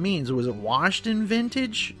what that means. Was it washed in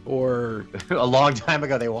vintage or... A long time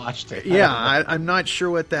ago they washed it. Yeah, I'm not sure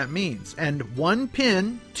what that means. And 1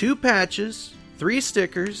 pin, 2 patches, 3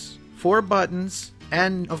 stickers, 4 buttons,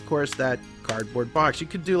 and, of course, that cardboard box. You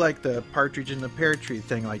could do like the Partridge in the Pear Tree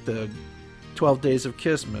thing, like the 12 Days of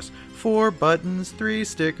Kissmas. 4 buttons, 3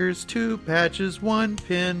 stickers, 2 patches, 1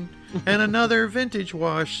 pin, and another vintage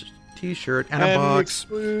wash t-shirt and a box.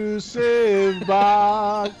 Exclusive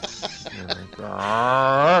box.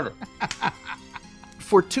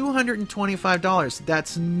 For $225.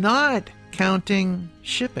 That's not counting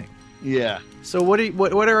shipping. Yeah. So what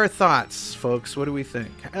are our thoughts, folks? What do we think?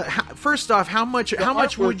 First off, how much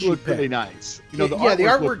would you pay? Really nice. You know, the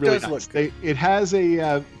artwork really does nice. look. It has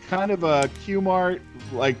a kind of a Q-Mart,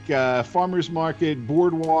 like farmers market,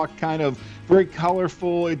 boardwalk, kind of very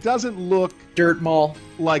colorful. It doesn't look Dirt mall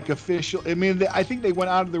like official. I mean, I think they went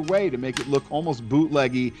out of their way to make it look almost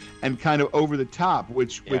bootleggy and kind of over the top,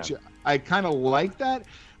 which I kind of like that.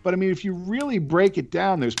 But I mean, if you really break it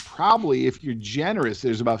down, there's probably, if you're generous,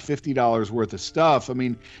 there's about $50 worth of stuff. I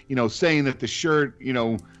mean, you know, saying that the shirt, you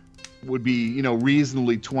know, would be, you know,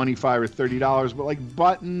 reasonably $25 or $30, but like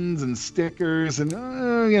buttons and stickers and,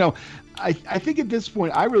 you know, I think at this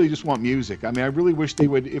point, I really just want music. I mean, I really wish they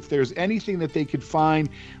would, if there's anything that they could find,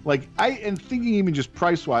 like, and thinking even just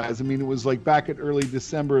price-wise, I mean, it was like back at early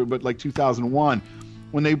December, but like 2001,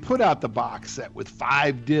 when they put out the box set with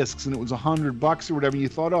 5 discs and it was $100 or whatever, and you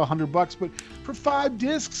thought, oh, $100, but for 5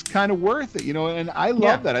 discs, kind of worth it, you know. And I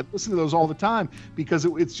love that. I listen to those all the time because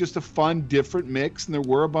it's just a fun, different mix. And there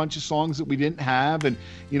were a bunch of songs that we didn't have. And,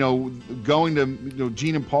 you know, going to, you know,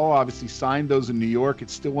 Gene and Paul obviously signed those in New York.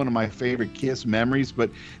 It's still one of my favorite Kiss memories. But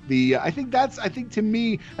I think to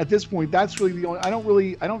me at this point, that's really the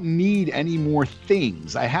only, I don't need any more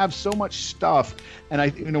things. I have so much stuff.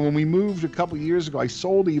 And you know, when we moved a couple of years ago, I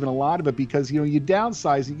sold even a lot of it because, you know, you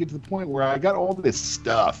downsize, you get to the point where I got all this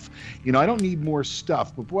stuff. You know, I don't need more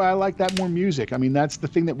stuff, but boy, I like that more music. I mean, that's the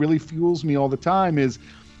thing that really fuels me all the time is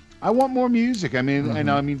I want more music. I mean, and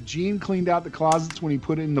I mean, Gene cleaned out the closets when he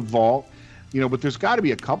put it in the vault, you know, but there's got to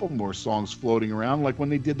be a couple more songs floating around. Like when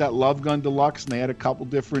they did that Love Gun Deluxe and they had a couple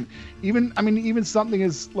different, even something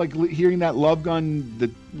as like hearing that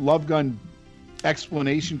the Love Gun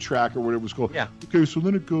explanation track or whatever it was called. Yeah. Okay, so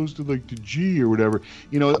then it goes to like the G or whatever.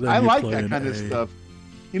 You know, I like that kind of stuff.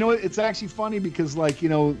 You know, it's actually funny because, like, you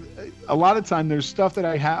know, a lot of time there's stuff that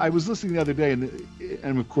I was listening the other day,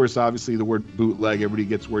 and of course, obviously, the word bootleg, everybody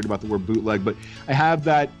gets worried about the word bootleg, but I have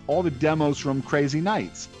all the demos from Crazy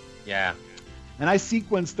Nights. Yeah. And I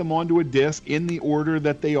sequenced them onto a disc in the order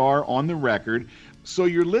that they are on the record. So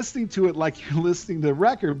you're listening to it like you're listening to the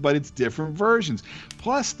record, but it's different versions.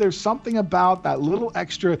 Plus, there's something about that little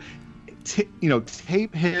extra,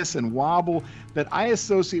 tape hiss and wobble that I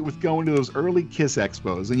associate with going to those early Kiss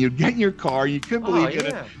expos. And you'd get in your car, you couldn't believe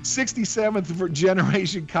it, a 67th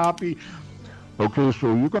generation copy. Okay,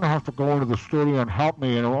 so you're going to have to go into the studio and help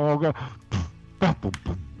me, and we'll go.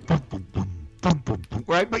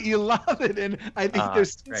 Right, but you love it, and I think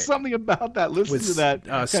there's something about that. Listen with to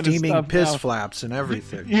that steaming piss flaps and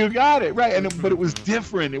everything. You got it right, but it was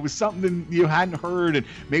different. It was something you hadn't heard, and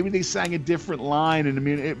maybe they sang a different line. And I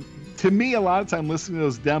mean, to me, a lot of time listening to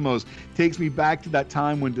those demos takes me back to that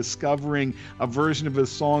time when discovering a version of a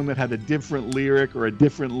song that had a different lyric or a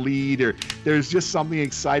different lead, or there's just something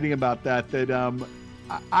exciting about that.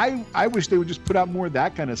 I wish they would just put out more of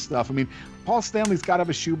that kind of stuff. I mean, Paul Stanley's got to have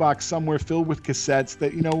a shoebox somewhere filled with cassettes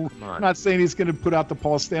that, you know, I'm not saying he's going to put out the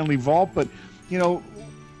Paul Stanley vault, but, you know,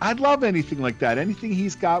 I'd love anything like that. Anything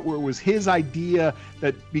he's got where it was his idea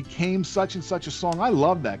that became such and such a song. I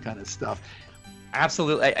love that kind of stuff.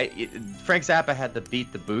 Absolutely. Frank Zappa had the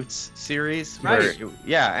Beat the Boots series. Right.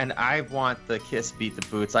 And I want the Kiss Beat the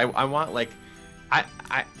Boots. I want, like,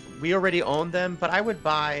 we already own them, but I would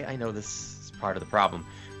buy, I know this is part of the problem,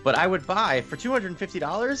 but I would buy for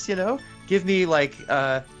 $250, give me, like,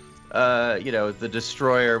 the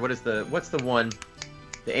Destroyer. What's the one?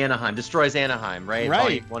 The Anaheim. Destroys Anaheim, right?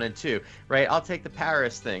 Volume 1 and 2, right? I'll take the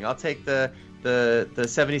Paris thing. I'll take the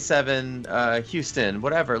 77 Houston,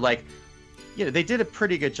 whatever. Like, they did a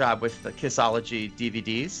pretty good job with the Kissology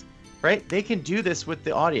DVDs, right? They can do this with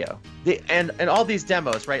the audio. And all these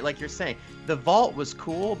demos, right? Like you're saying, the Vault was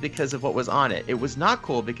cool because of what was on it. It was not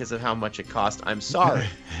cool because of how much it cost. I'm sorry.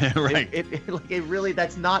 Right. It really,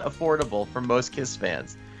 that's not affordable for most Kiss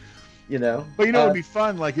fans. But it'd be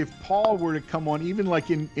fun, like if Paul were to come on, even like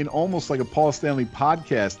in almost like a Paul Stanley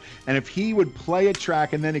podcast, and if he would play a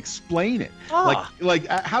track and then explain it, like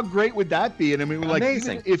how great would that be? And I mean, like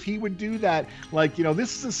even if he would do that, like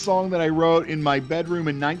this is a song that I wrote in my bedroom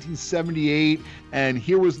in 1978, and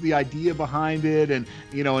here was the idea behind it, and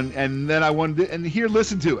and then I wanted to, and here,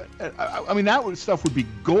 listen to it. I mean, that stuff would be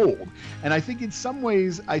gold. And I think in some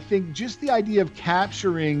ways, just the idea of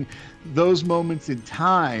capturing those moments in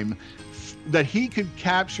time, that he could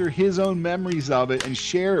capture his own memories of it and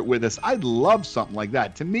share it with us. I'd love something like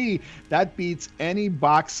that. To me, that beats any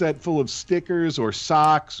box set full of stickers or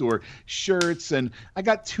socks or shirts. And I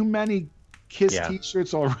got too many Kiss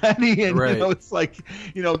t-shirts already. And, it's like,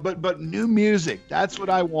 but new music, that's what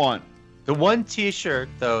I want. The one t-shirt,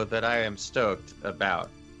 though, that I am stoked about,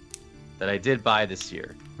 that I did buy this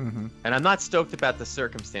year, and I'm not stoked about the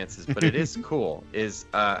circumstances, but it is cool, is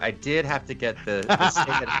I did have to get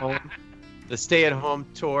the stay-at-home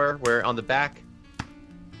tour, where on the back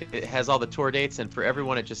it has all the tour dates, and for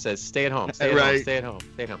everyone it just says stay at home, stay at home, stay at home,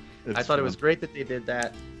 stay at home. I thought it was great that they did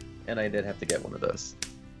that, and I did have to get one of those.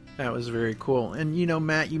 That was very cool. And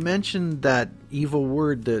Matt, you mentioned that evil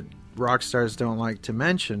word that rock stars don't like to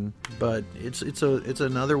mention, but it's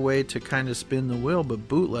another way to kind of spin the wheel, but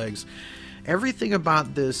bootlegs. Everything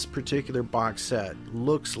about this particular box set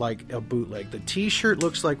looks like a bootleg. The t-shirt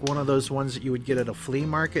looks like one of those ones that you would get at a flea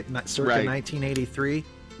market, circa 1983.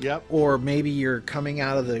 Yep. Or maybe you're coming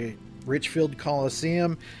out of the Richfield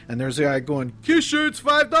Coliseum and there's a guy going, Kiss shirts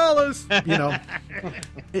 $5,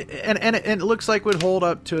 and it looks like would hold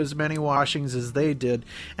up to as many washings as they did.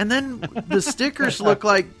 And then the stickers look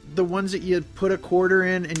like the ones that you put a quarter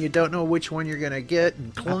in and you don't know which one you're gonna get,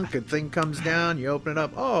 and clunk, a thing comes down, you open it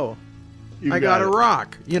up, I got a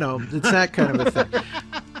rock. It's that kind of a thing.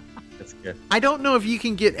 That's good. I don't know if you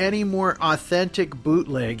can get any more authentic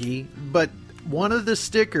bootleggy, but one of the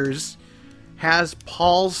stickers has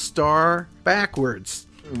Paul's star backwards.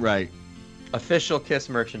 Right. Official Kiss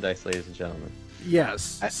merchandise, ladies and gentlemen.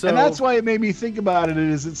 Yes. So, and that's why it made me think about it,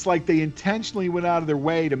 is it's like they intentionally went out of their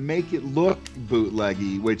way to make it look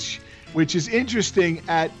bootleggy, which is interesting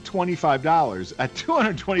at $25. At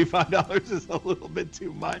 $225 is a little bit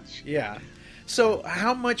too much. Yeah. So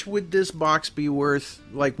how much would this box be worth?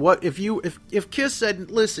 Like, what if Kiss said,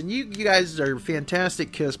 listen, you guys are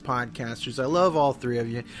fantastic Kiss podcasters. I love all three of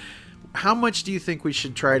you. How much do you think we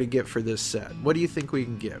should try to get for this set? What do you think we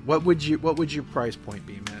can get? What would your price point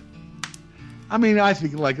be, Matt? I mean, I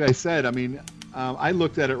think, like I said, I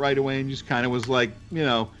looked at it right away and just kind of was like,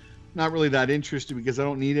 not really that interested because I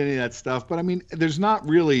don't need any of that stuff. But there's not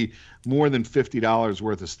really more than $50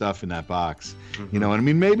 worth of stuff in that box,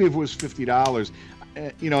 and maybe if it was $50,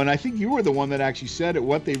 and I think you were the one that actually said it.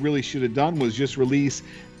 What they really should have done was just release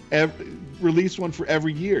one for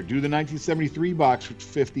every year. Do the 1973 box for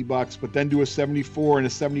 $50, but then do a 74 and a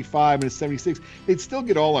 75 and a 76. They'd still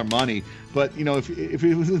get all our money, but if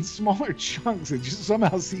it was in smaller chunks, it just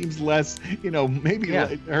somehow seems less. Maybe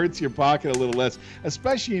it hurts your pocket a little less,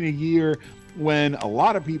 especially in a year when a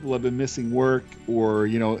lot of people have been missing work, or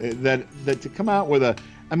that to come out with a.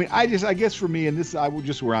 I guess for me, and this is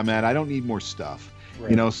just where I'm at. I don't need more stuff.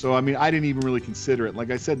 Right. So I didn't even really consider it. Like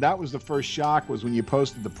I said, that was the first shock, was when you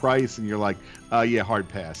posted the price and you're like, hard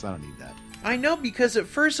pass. I don't need that. I know, because at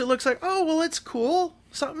first it looks like, oh, well, it's cool.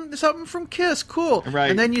 Something from Kiss, cool. Right.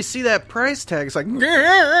 And then you see that price tag. It's like,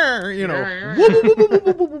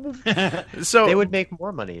 So they would make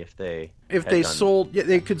more money if they sold. Yeah,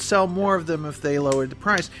 they could sell more of them if they lowered the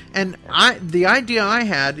price. And the idea I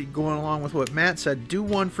had, going along with what Matt said, do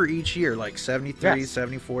one for each year, like 73,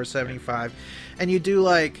 74, 75, and you do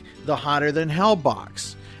like the Hotter Than Hell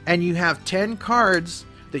box, and you have 10 cards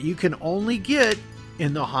that you can only get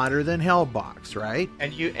in the Hotter Than Hell box, right?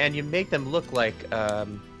 And you make them look like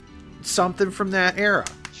something from that era.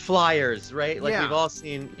 flyers, right? Like Yeah. we've all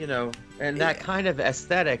seen, and that kind of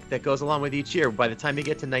aesthetic that goes along with each year. By the time you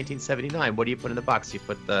get to 1979, what do you put in the box? You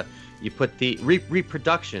put the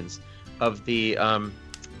reproductions of the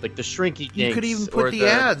like the Shrinky Dinks. You could even put the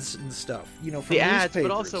ads and stuff, from the ads, newspapers.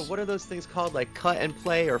 but also what are those things called? Like cut and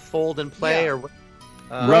play or fold and play or what?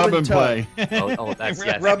 Rub and play. Oh, that's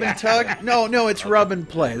yes. Rub and tug? No, it's rub and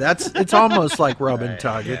play. It's almost like rub and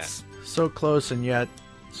tug. yeah. It's so close and yet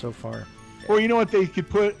so far. Or you know what, they could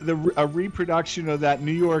put a reproduction of that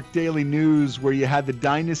New York Daily News where you had the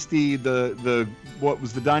Dynasty, what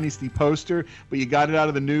was the Dynasty poster, but you got it out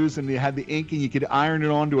of the news and you had the ink and you could iron it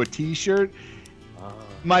onto a T-shirt.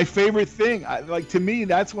 My favorite thing, to me,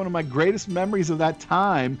 that's one of my greatest memories of that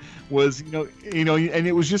time was, and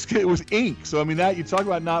it was ink. So I mean, that you talk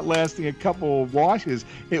about not lasting a couple of washes,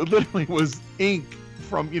 it literally was ink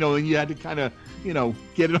from, and you had to kind of,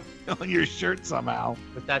 get it on your shirt somehow.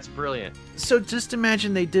 But that's brilliant. So just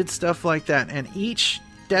imagine they did stuff like that, and each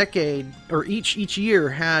decade or each year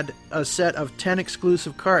had a set of 10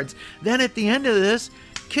 exclusive cards. Then at the end of this,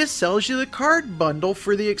 Kiss sells you the card bundle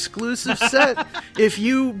for the exclusive set. If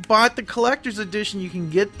you bought the collector's edition, you can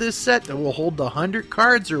get this set that will hold the 100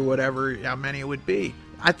 cards or whatever, how many it would be.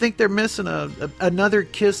 I think they're missing another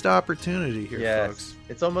Kissed opportunity here, folks.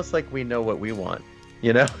 It's almost like we know what we want.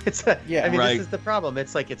 This is the problem.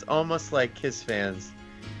 It's like it's almost like Kiss fans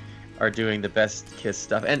are doing the best Kiss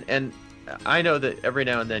stuff. And I know that every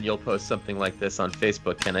now and then you'll post something like this on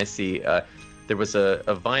Facebook, and I see there was a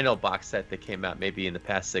vinyl box set that came out maybe in the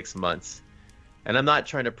past 6 months. And I'm not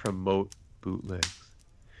trying to promote bootlegs,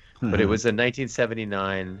 but it was a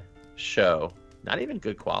 1979 show. Not even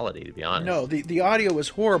good quality, to be honest. No, the audio was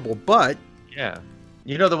horrible, but... Yeah.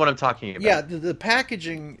 You know the one I'm talking about. Yeah, the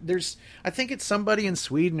packaging, I think it's somebody in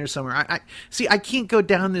Sweden or somewhere. I can't go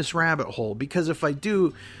down this rabbit hole, because if I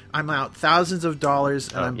do, I'm out thousands of dollars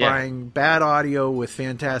and I'm buying bad audio with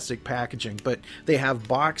fantastic packaging. But they have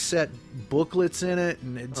box set booklets in it,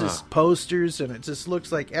 and it's just posters, and it just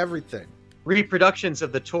looks like everything. Reproductions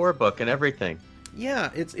of the tour book and everything. Yeah,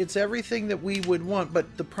 it's everything that we would want,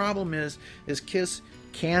 but the problem is Kiss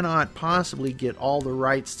cannot possibly get all the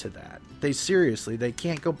rights to that. They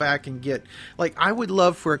can't go back and get, like, I would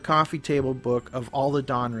love for a coffee table book of all the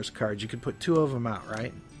Donruss cards. You could put 2 of them out,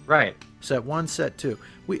 right? Right. Set 1, set 2.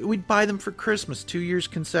 We'd buy them for Christmas 2 years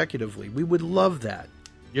consecutively. We would love that.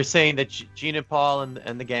 You're saying that Gene and Paul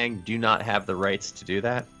and the gang do not have the rights to do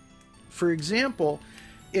that? For example,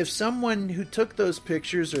 if someone who took those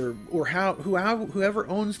pictures or whoever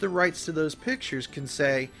owns the rights to those pictures can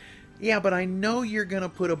say, yeah, but I know you're going to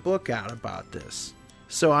put a book out about this.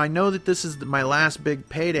 So I know that this is my last big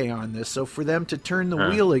payday on this. So for them to turn the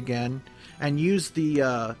wheel again and use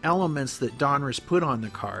the elements that Donruss put on the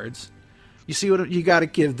cards, you see what you got to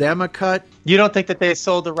give them a cut. You don't think that they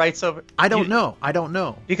sold the rights over? I don't know.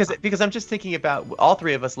 Because I'm just thinking about, all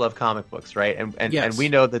three of us love comic books, right? And we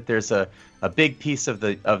know that there's a big piece of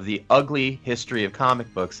the ugly history of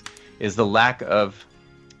comic books is the lack of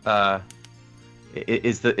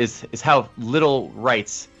is how little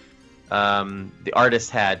rights the artists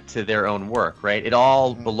had to their own work, right? It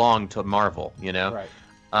all belonged to Marvel, Right.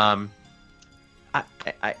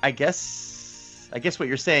 I guess what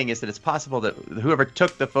you're saying is that it's possible that whoever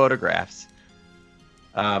took the photographs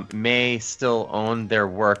may still own their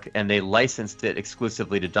work, and they licensed it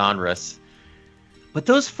exclusively to Donruss. But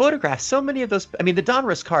those photographs, so many of those, I mean, the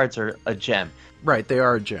Donruss cards are a gem. Right, they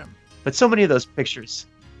are a gem. But so many of those pictures,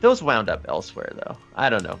 those wound up elsewhere, though. I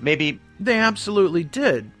don't know. Maybe they absolutely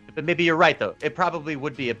did. But maybe you're right, though. It probably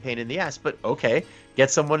would be a pain in the ass. But okay,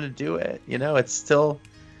 get someone to do it. It's still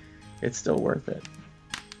worth it.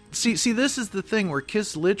 See, this is the thing where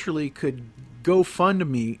Kiss literally could go fund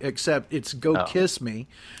me, except it's go kiss me,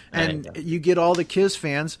 and you get all the Kiss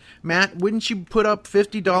fans. Matt, wouldn't you put up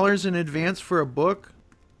 $50 in advance for a book?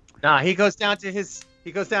 Nah, he goes down to his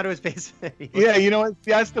basement. Yeah,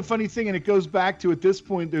 that's the funny thing, and it goes back to, at this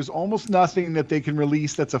point, there's almost nothing that they can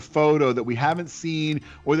release that's a photo that we haven't seen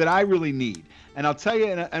or that I really need. And I'll tell you,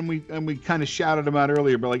 and we kind of shouted him out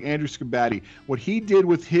earlier, but like Andrew Scabatti, what he did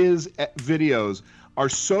with his videos are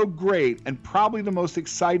so great, and probably the most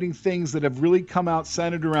exciting things that have really come out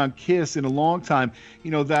centered around Kiss in a long time.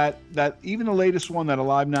 That even the latest one, that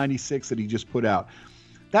Alive 96 that he just put out,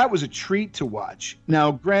 that was a treat to watch.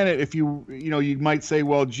 Now, granted, if you might say,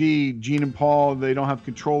 well, gee, Gene and Paul, they don't have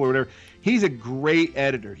control or whatever. He's a great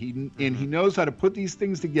editor. He knows how to put these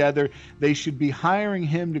things together. They should be hiring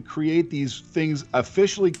him to create these things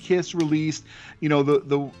officially Kiss released.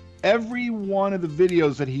 Every one of the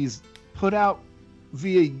videos that he's put out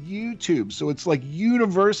via YouTube, so it's like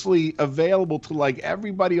universally available to like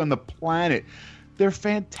everybody on the planet. they're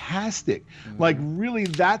fantastic. Like, really,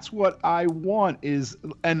 that's what I want is,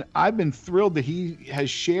 and I've been thrilled that he has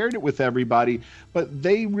shared it with everybody, but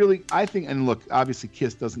they really, I think, and look, obviously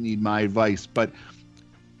Kiss doesn't need my advice, but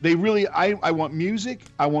they really, I want music,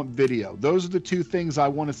 I want video. Those are the two things I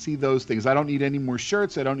want to see, those things. I don't need any more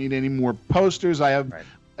shirts. I don't need any more posters. I have,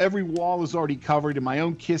 every wall is already covered. In my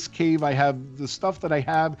own Kiss cave, I have the stuff that I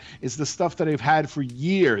have is the stuff that I've had for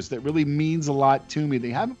years that really means a lot to me. They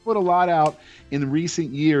haven't put a lot out in recent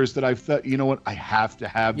years that I've thought, you know what, I have to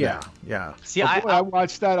have that. Yeah. See, I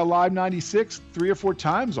watched that Alive 96 3 or 4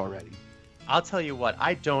 times already. I'll tell you what,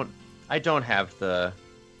 I don't have the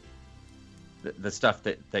stuff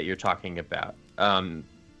that you're talking about.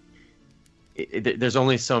 There's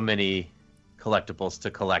only so many collectibles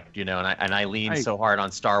to collect, and I lean so hard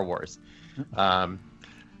on Star Wars.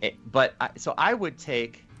 But I would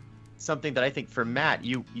take something that I think for Matt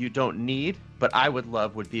you don't need, but I would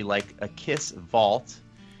love would be like a Kiss vault.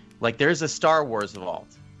 Like there's a Star Wars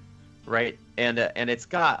vault, right? And it's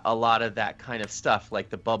got a lot of that kind of stuff, like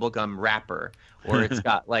the bubblegum wrapper, or it's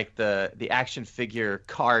got like the action figure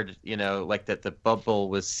card, like that the bubble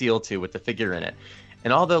was sealed to with the figure in it.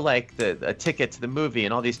 And all the like a ticket to the movie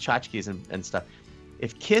and all these tchotchkes and stuff.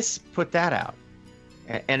 If Kiss put that out,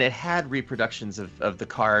 and it had reproductions of the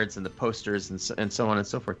cards and the posters and so on and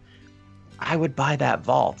so forth, I would buy that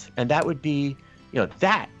vault, and that would be,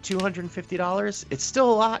 that $250. It's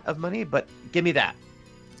still a lot of money, but give me that.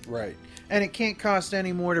 Right, and it can't cost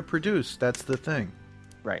any more to produce. That's the thing.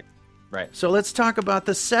 Right. So let's talk about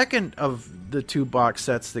the second of the 2 box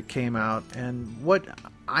sets that came out, and what.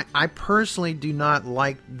 I personally do not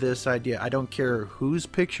like this idea. I don't care who's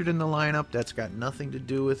pictured in the lineup. That's got nothing to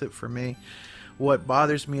do with it for me. What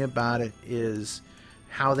bothers me about it is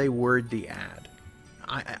how they word the ad.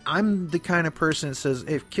 I'm the kind of person that says,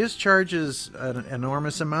 if Kiss charges an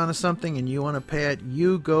enormous amount of something and you want to pay it,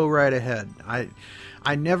 you go right ahead.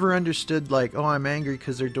 I never understood, like, oh, I'm angry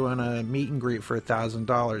because they're doing a meet and greet for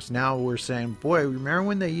 $1,000. Now we're saying, boy, remember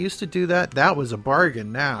when they used to do that? That was a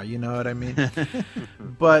bargain now, you know what I mean?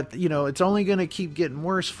 But, it's only going to keep getting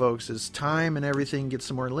worse, folks, as time and everything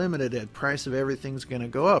gets more limited. The price of everything's going to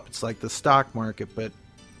go up. It's like the stock market, but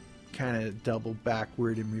kind of double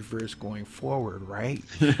backward and reverse going forward, right?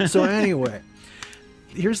 So anyway,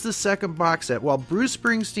 here's the second box set. While Bruce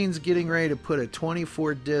Springsteen's getting ready to put a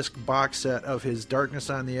 24-disc box set of his Darkness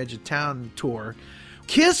on the Edge of Town tour,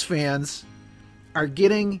 Kiss fans are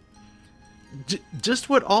getting just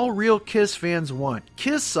what all real Kiss fans want.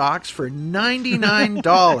 Kiss socks for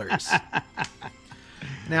 $99.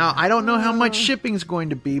 Now, I don't know how much shipping's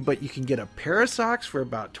going to be, but you can get a pair of socks for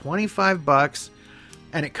about $25.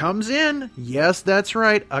 And it comes in, yes, that's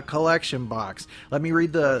right, a collection box. Let me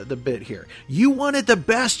read the bit here. You wanted the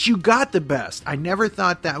best, you got the best. I never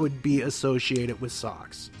thought that would be associated with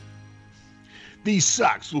socks. These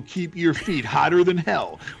socks will keep your feet hotter than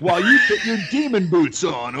hell while you put your demon boots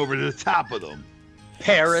on over the top of them.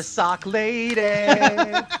 Parasock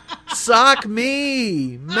lady. Sock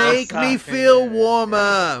me. Make me feel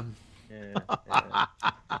warmer.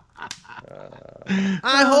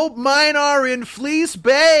 I hope mine are in fleece,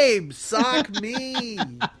 babe. Sock me.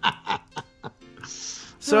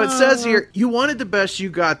 So it says here, you wanted the best, you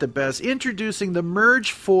got the best. Introducing the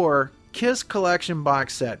Merge 4 Kiss Collection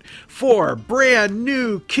box set. 4 brand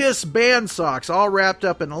new Kiss band socks, all wrapped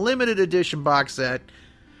up in a limited edition box set.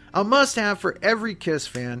 A must-have for every Kiss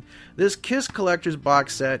fan. This Kiss Collector's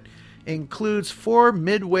box set includes 4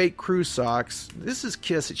 mid-weight crew socks. This is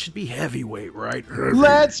Kiss. It should be heavyweight, right?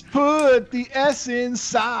 Let's put the S in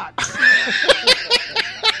socks.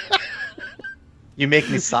 You make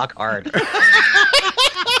me sock hard.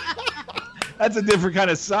 That's a different kind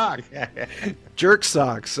of sock. Jerk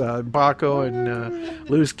socks. Baco and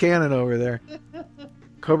Loose Cannon over there.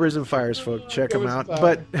 Cobras and Fires, folks. Check them out.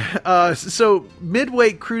 But so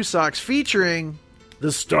mid-weight crew socks featuring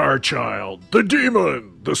the Star Child, the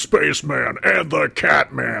Demon, the Spaceman, and the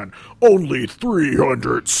Catman. Only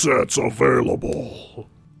 300 sets available.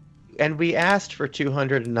 And we asked for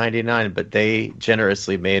 299, but they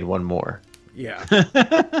generously made one more. Yeah.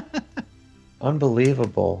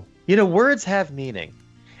 Unbelievable. Words have meaning.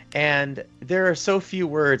 And there are so few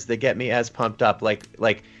words that get me as pumped up.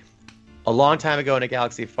 Like a long time ago in a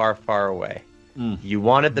galaxy far, far away. You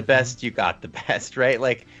wanted the best, you got the best, right?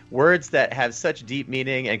 Like words that have such deep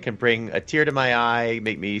meaning and can bring a tear to my eye,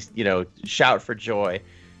 make me, shout for joy.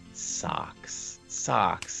 Socks.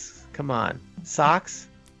 Come on. Socks?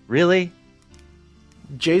 Really?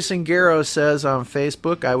 Jason Garrow says on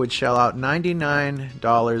Facebook, I would shell out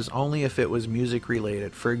 $99 only if it was music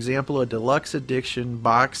related. For example, a deluxe edition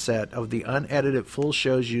box set of the unedited full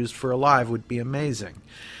shows used for Alive would be amazing.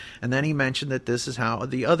 And then he mentioned that this is how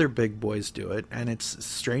the other big boys do it, and it's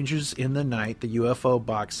Strangers in the Night, the UFO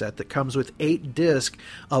box set that comes with 8 discs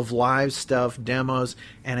of live stuff, demos,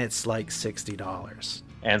 and it's like $60.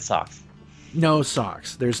 And socks. No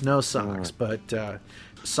socks. There's no socks, but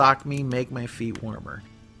sock me, make my feet warmer,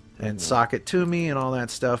 and sock it to me and all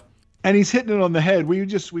that stuff. And he's hitting it on the head.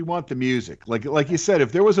 We want the music. Like you said,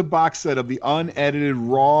 if there was a box set of the unedited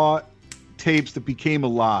raw tapes that became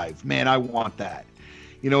Alive, man, I want that.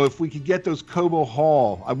 You know, if we could get those Cobo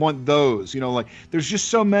Hall, I want those. You know, like there's just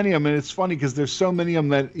so many of them, and it's funny because there's so many of them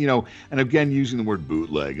that, you know, and again using the word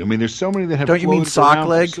bootleg. I mean, there's so many that have. Don't you mean sock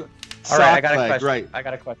leg? All right, I got a question. Right. I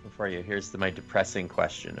got a question for you. Here's my depressing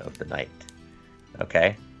question of the night.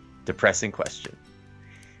 Okay, depressing question.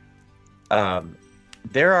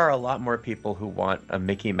 There are a lot more people who want a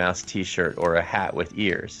Mickey Mouse T-shirt or a hat with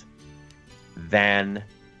ears than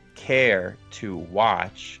care to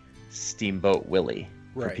watch Steamboat Willie.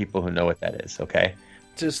 For people who know what that is, okay?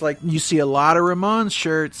 Just like you see a lot of Ramones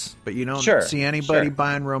shirts, but you don't see anybody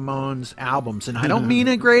buying Ramones albums. And I don't mean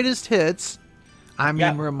a greatest hits. I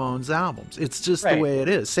mean Ramones albums. It's just the way it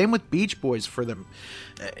is. Same with Beach Boys for them,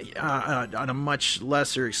 on a much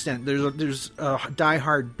lesser extent. There's a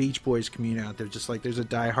diehard Beach Boys community out there, just like there's a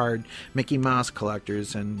diehard Mickey Mouse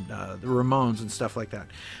collectors and the Ramones and stuff like that.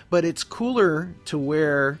 But it's cooler to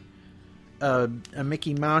wear a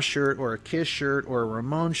Mickey Mouse shirt or a Kiss shirt or a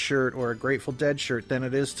Ramones shirt or a Grateful Dead shirt than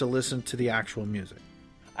it is to listen to the actual music.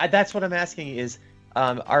 That's what I'm asking is,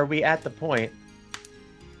 are we at the point,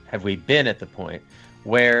 have we been at the point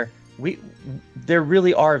where there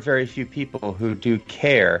really are very few people who do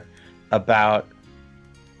care about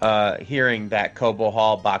hearing that Cobo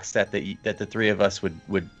Hall box set that the three of us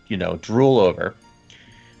would you know, drool over?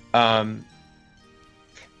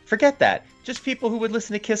 Forget that. Just people who would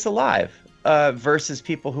listen to Kiss Alive. Versus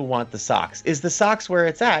people who want the socks. Is the socks where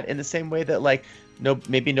it's at in the same way that like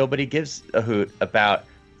maybe nobody gives a hoot about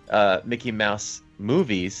Mickey Mouse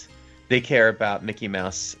movies? They care about Mickey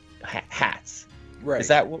Mouse hats. Right. Is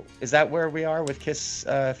that where we are with Kiss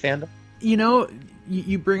fandom? You know,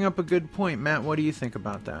 you bring up a good point, Matt. What do you think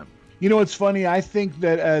about that? You know, it's funny. I think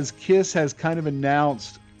that as Kiss has kind of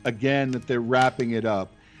announced again that they're wrapping it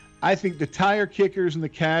up, I think the tire kickers and the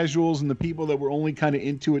casuals and the people that were only kind of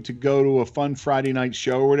into it to go to a fun Friday night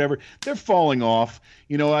show or whatever, they're falling off.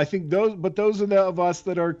 You know, I think those are of us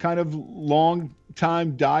that are kind of long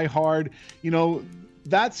time diehard, you know,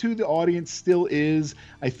 that's who the audience still is.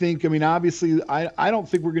 I think, I mean, obviously, I don't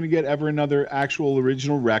think we're going to get ever another actual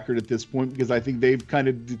original record at this point, because I think they've kind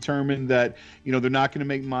of determined that, you know, they're not going to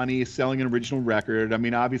make money selling an original record. I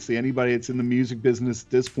mean, obviously, anybody that's in the music business at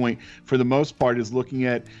this point, for the most part, is looking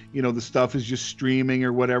at, you know, the stuff is just streaming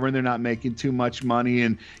or whatever, and they're not making too much money.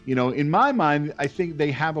 And, you know, in my mind, I think they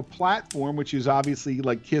have a platform, which is obviously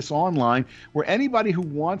like Kiss Online, where anybody who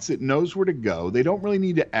wants it knows where to go. They don't really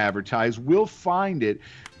need to advertise. We'll find it.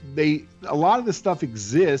 A lot of the stuff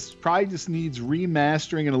exists, probably just needs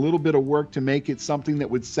remastering and a little bit of work to make it something that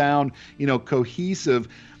would sound, you know, cohesive.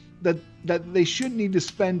 That they shouldn't need to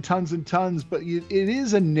spend tons and tons, but it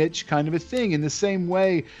is a niche kind of a thing, in the same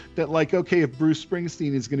way that, like, okay, if Bruce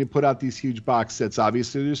Springsteen is going to put out these huge box sets,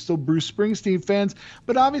 obviously there's still Bruce Springsteen fans,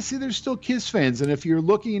 but obviously there's still Kiss fans. And if you're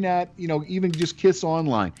looking at, you know, even just Kiss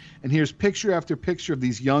Online, and here's picture after picture of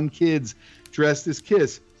these young kids dressed as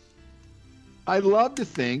Kiss, I'd love to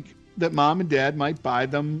think that mom and dad might buy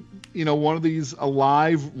them, you know, one of these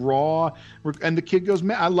Alive raw, and the kid goes,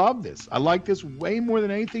 man, I love this. I like this way more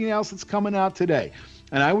than anything else that's coming out today.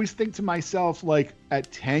 And I always think to myself, like,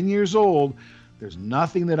 at 10 years old, there's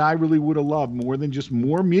nothing that I really would have loved more than just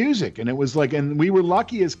more music. And it was like, and we were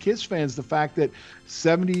lucky as Kiss fans, the fact that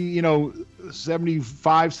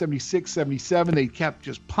 75, 76, 77, they kept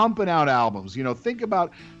just pumping out albums. You know, think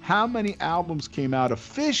about how many albums came out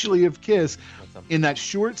officially of Kiss in that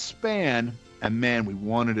short span, and man, we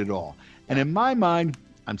wanted it all. And in my mind,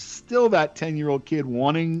 I'm still that 10-year-old kid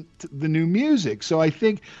wanting the new music. So I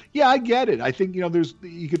think, yeah, I get it. I think, you know,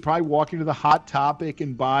 you could probably walk into the Hot Topic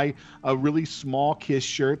and buy a really small Kiss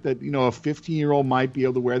shirt that, you know, a 15-year-old might be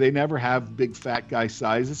able to wear. They never have big fat guy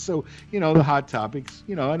sizes. So, you know, the Hot Topics,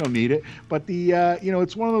 you know, I don't need it. But you know,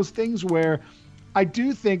 it's one of those things where I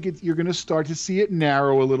do think you're going to start to see it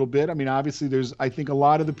narrow a little bit. I mean, obviously, I think a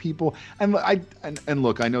lot of the people, and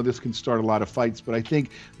look, I know this can start a lot of fights, but I think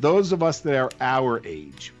those of us that are our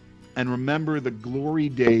age and remember the glory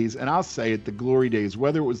days, and I'll say it, the glory days,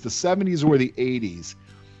 whether it was the 70s or the 80s,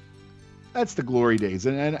 that's the glory days.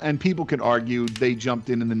 And people can argue they jumped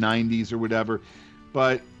in the 90s or whatever,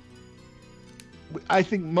 but I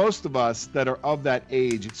think most of us that are of that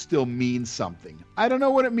age, it still means something. I don't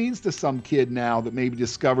know what it means to some kid now that maybe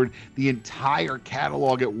discovered the entire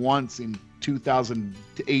catalog at once in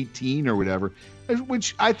 2018 or whatever,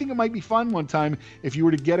 which I think it might be fun one time if you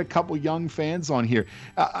were to get a couple young fans on here.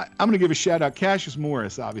 I'm going to give a shout out. Cassius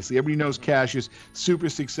Morris, obviously. Everybody knows Cassius, super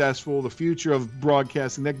successful, the future of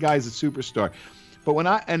broadcasting. That guy's a superstar.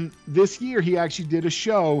 But this year he actually did a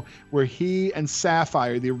show where he and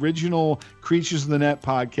Sapphire, the original Creatures of the Net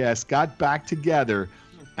podcast, got back together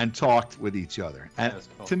and talked with each other. And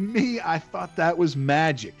cool. To me, I thought that was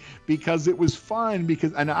magic because it was fun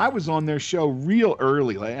and I was on their show real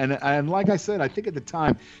early. And like I said, I think at the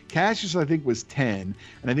time, Cassius, I think, was 10,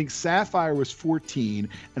 and I think Sapphire was 14.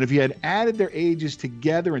 And if you had added their ages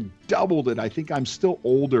together and doubled it, I think I'm still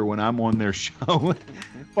older when I'm on their show.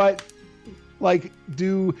 But like,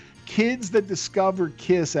 do kids that discover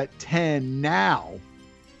Kiss at 10 now,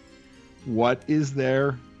 what is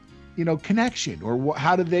their, connection, or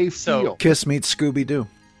how do they feel? So, Kiss meets Scooby-Doo.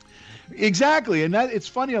 Exactly, and it's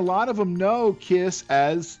funny. A lot of them know Kiss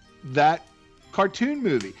as that cartoon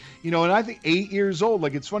movie, and I think 8 years old.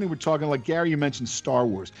 Like, it's funny, we're talking, like, Gary, you mentioned Star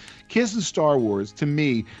Wars. Kiss and Star Wars, to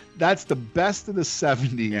me, that's the best of the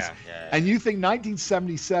 70s. Yeah. And you think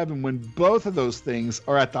 1977, when both of those things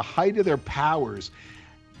are at the height of their powers.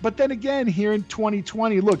 But then again, here in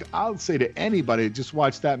 2020, look, I'll say to anybody, just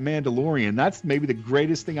watch that Mandalorian. That's maybe the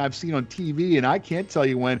greatest thing I've seen on TV, and I can't tell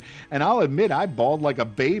you when. And I'll admit, I bawled like a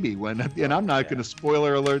baby when, and I'm not going to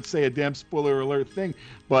spoiler alert, say a damn spoiler alert thing,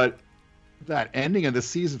 but that ending of the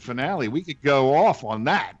season finale, we could go off on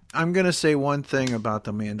that. I'm going to say one thing about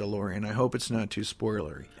the Mandalorian. I hope it's not too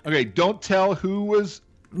spoilery. Okay, don't tell who was...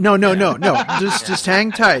 No. Just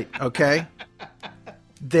hang tight, okay?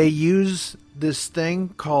 They use this thing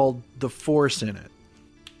called the Force in it.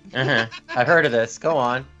 I've heard of this. Go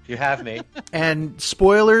on. You have me. And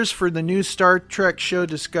spoilers for the new Star Trek show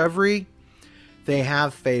Discovery, they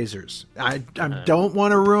have phasers. I don't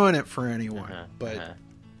want to ruin it for anyone, but...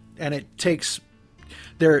 And it takes...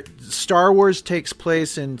 Star Wars takes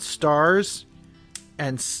place in stars,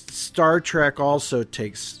 and Star Trek also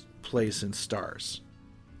takes place in stars.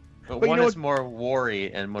 But one is more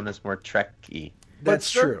war-y and one is more Trek-y.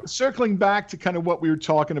 That's true. Circling back to kind of what we were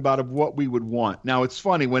talking about of what we would want. Now, it's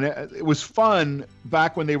funny. When it was fun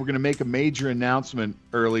back when they were going to make a major announcement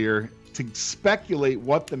earlier to speculate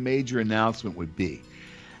what the major announcement would be.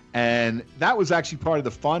 And that was actually part of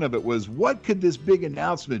the fun of it, was what could this big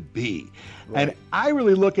announcement be? Right. And I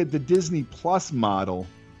really look at the Disney Plus model.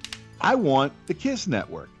 I want the Kiss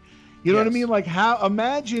Network. You know what I mean? Like,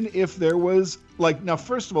 imagine if there was, like, now,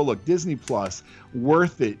 first of all, look, Disney Plus,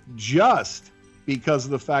 worth it just because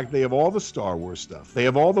of the fact they have all the Star Wars stuff. They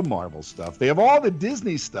have all the Marvel stuff. They have all the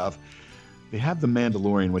Disney stuff. They have the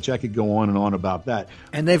Mandalorian, which I could go on and on about that.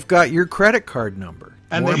 And they've got your credit card number.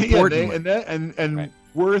 And more importantly. Right.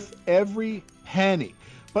 Worth every penny.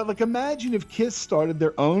 But, like, imagine if Kiss started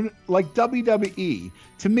their own, like WWE.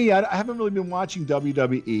 To me, I haven't really been watching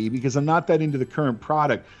WWE because I'm not that into the current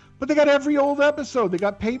product. But they got every old episode. They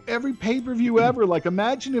got every pay-per-view ever. Like,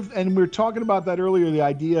 imagine if, and we were talking about that earlier, the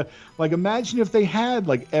idea, like, imagine if they had,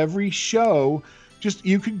 like, every show, just,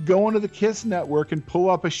 you could go onto the Kiss Network and pull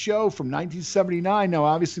up a show from 1979. Now,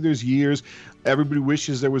 obviously, there's years. Everybody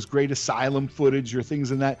wishes there was great Asylum footage or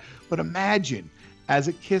things in that. But imagine, as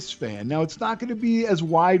a Kiss fan, now it's not going to be as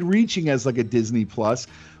wide-reaching as, like, a Disney Plus,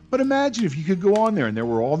 but imagine if you could go on there and there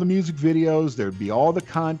were all the music videos, there'd be all the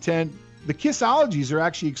content. The Kissologies are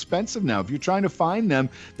actually expensive now. If you're trying to find them,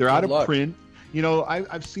 they're out of print. You know,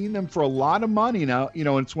 I've seen them for a lot of money now. You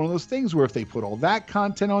know, and it's one of those things where if they put all that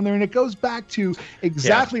content on there, and it goes back to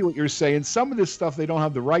exactly what you're saying, some of this stuff they don't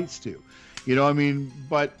have the rights to. You know, I mean,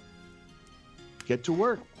 but get to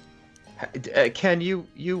work. Ken,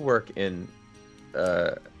 you work in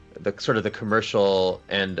the sort of the commercial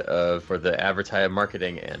end of, or the advertising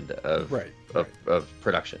marketing end of of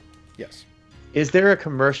production. Yes. Is there a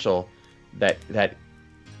commercial that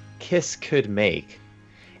Kiss could make?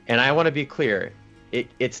 And I want to be clear,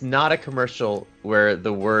 it's not a commercial where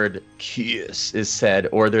the word Kiss is said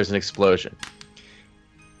or there's an explosion.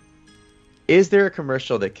 Is there a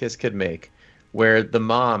commercial that Kiss could make where the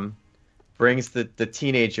mom brings the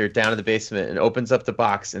teenager down to the basement and opens up the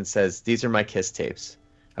box and says, "These are my Kiss tapes.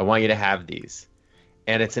 I want you to have these."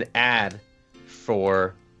 And it's an ad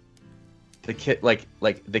for the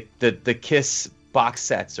the Kiss box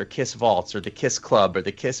sets or Kiss vaults or the Kiss Club or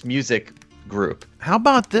the Kiss music group. How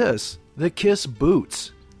about this? The Kiss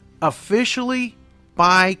boots, officially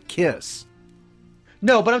by Kiss.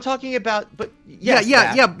 No, but I'm talking about, but yeah.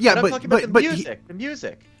 But I'm talking about the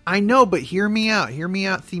music. I know, but hear me out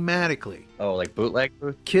thematically. Oh, like bootleg?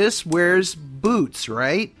 Kiss wears boots,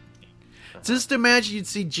 right? Just imagine you'd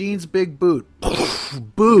see Gene's big boot.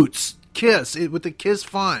 Boots. Kiss. With the Kiss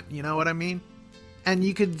font. You know what I mean? And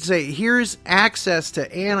you could say, here's access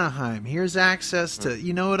to Anaheim. Here's access to,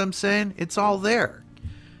 you know what I'm saying? It's all there.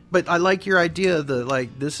 But I like your idea of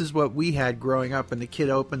this is what we had growing up, and the kid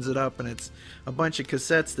opens it up, and it's a bunch of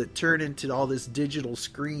cassettes that turn into all this digital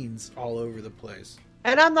screens all over the place.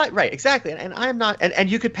 And I'm not right, exactly. And I'm not, and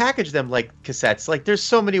you could package them like cassettes. Like there's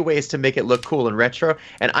so many ways to make it look cool and retro.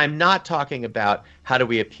 And I'm not talking about how do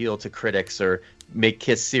we appeal to critics or make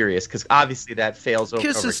Kiss serious, because obviously that fails over.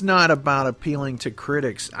 Kiss is not about appealing to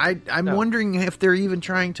critics. I'm wondering if they're even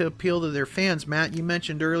trying to appeal to their fans. Matt, you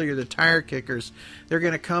mentioned earlier the tire kickers. They're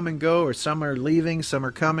going to come and go, or some are leaving, some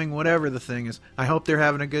are coming, whatever the thing is. I hope they're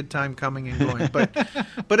having a good time coming and going.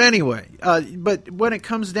 But anyway, but when it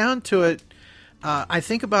comes down to it, I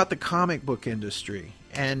think about the comic book industry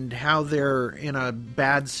and how they're in a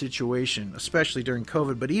bad situation, especially during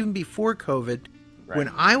COVID. But even before COVID,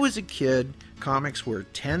 when I was a kid, comics were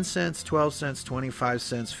 10 cents, 12 cents, 25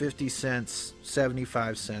 cents, 50 cents,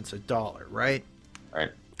 75 cents, $1, right?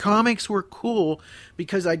 Right. Comics were cool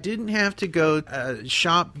because I didn't have to go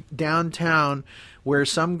shop downtown where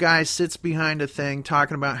some guy sits behind a thing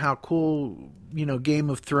talking about how cool, Game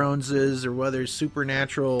of Thrones is, or whether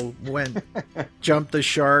Supernatural jumped the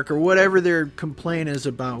shark, or whatever their complaint is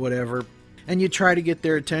about whatever. And you try to get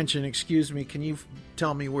their attention. Excuse me, can you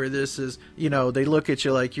tell me where this is? They look at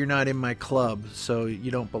you like you're not in my club, so you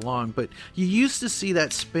don't belong. But you used to see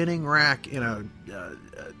that spinning rack in a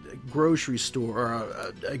grocery store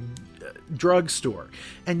or a drugstore,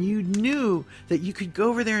 and you knew that you could go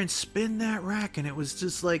over there and spin that rack, and it was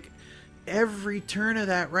just like every turn of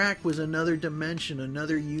that rack was another dimension,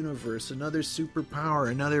 another universe, another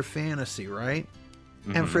superpower, another fantasy, right?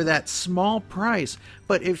 Mm-hmm. And for that small price.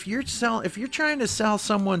 But if you're trying to sell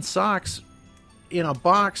someone socks in a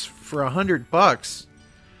box for $100,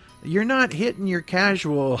 you're not hitting your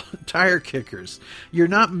casual tire kickers. You're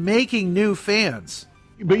not making new fans.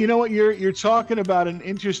 But you know what? You're talking about an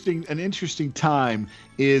interesting time.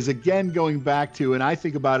 Is again going back to, and I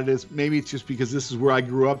think about it as maybe it's just because this is where I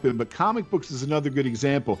grew up in, but comic books is another good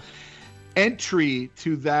example. Entry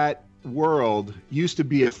to that world used to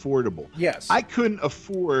be affordable. Yes. I couldn't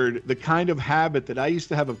afford the kind of habit that I used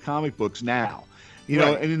to have of comic books now.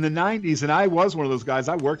 And in the 90s, and I was one of those guys,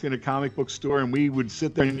 I worked in a comic book store, and we would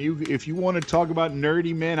sit there, and if you want to talk about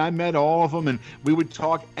nerdy men, I met all of them, and we would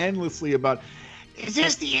talk endlessly about, is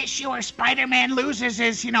this the issue where Spider-Man loses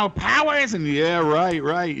his, powers? And yeah,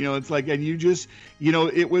 right. It's like, and you just,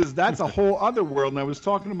 that's a whole other world. And I was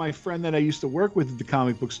talking to my friend that I used to work with at the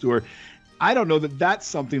comic book store. I don't know that that's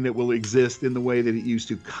something that will exist in the way that it used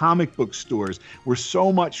to. Comic book stores were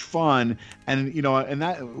so much fun, and and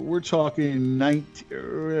that we're talking late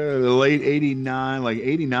 89, like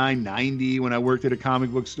 89, 90 when I worked at a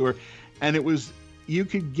comic book store, and you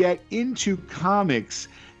could get into comics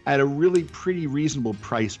at a really pretty reasonable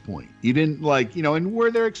price point. You didn't and were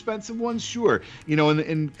there expensive ones? Sure.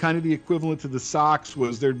 And kind of the equivalent to the socks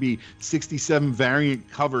was there'd be 67 variant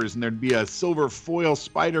covers, and there'd be a silver foil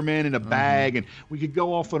Spider-Man in a bag, and we could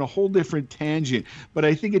go off on a whole different tangent. But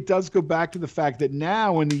I think it does go back to the fact that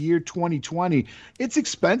now in the year 2020, it's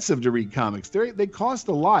expensive to read comics. They cost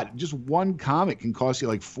a lot. Just one comic can cost you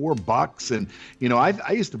like $4. And,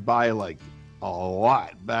 I used to buy a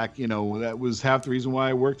lot back, that was half the reason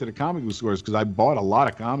why I worked at a comic book store, is because I bought a lot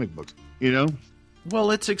of comic books,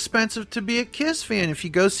 Well, it's expensive to be a Kiss fan. If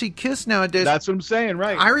you go see Kiss nowadays. That's what I'm saying,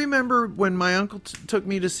 right. I remember when my uncle took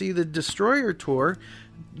me to see the Destroyer tour,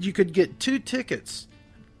 you could get 2 tickets,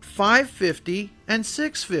 $5.50 and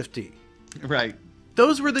 $6.50. Right.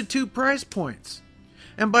 Those were the 2 price points.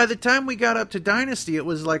 And by the time we got up to Dynasty, it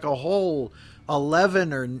was like a whole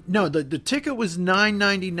 11 or no, the ticket was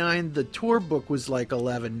 $9.99. The tour book was like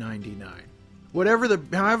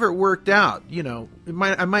 $11.99. However it worked out, I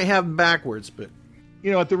might have them backwards, but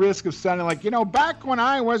at the risk of sounding like, back when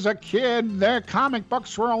I was a kid, their comic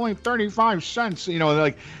books were only 35 cents,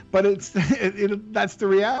 but that's the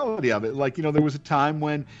reality of it. There was a time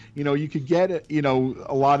when, you could get,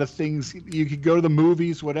 a lot of things, you could go to the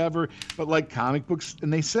movies, whatever, but comic books,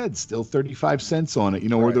 and they said still 35 cents on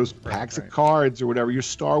it, or those packs of cards or whatever, your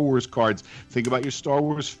Star Wars cards, think about your Star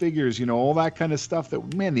Wars figures, all that kind of stuff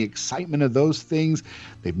that, man, the excitement of those things,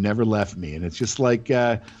 they've never left me. And it's just like,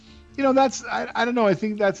 that's I don't know. I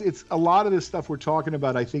think it's a lot of this stuff we're talking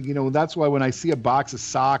about. I think that's why when I see a box of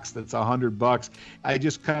socks that's $100, I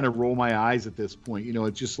just kind of roll my eyes at this point.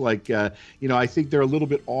 It's just like I think they're a little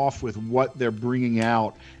bit off with what they're bringing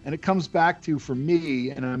out, and it comes back to, for me,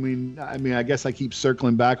 and I mean I guess I keep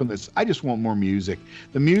circling back on this. I just want more music.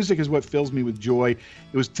 The music is what fills me with joy.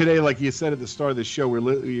 It was today, like you said at the start of the show,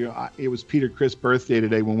 it was Peter Criss' birthday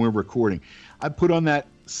today when we were recording. I put on that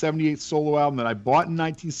 78 solo album that I bought in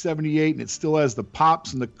 1978, and it still has the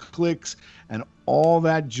pops and the clicks, and all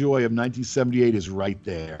that joy of 1978 is right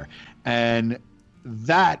there. And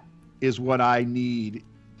that is what I need,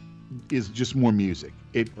 is just more music.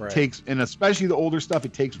 It takes, and especially the older stuff,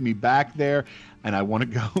 it takes me back there, and I want to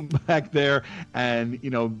go back there. And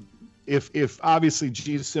if obviously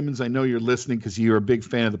Gene Simmons, I know you're listening because you're a big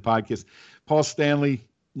fan of the podcast. Paul Stanley,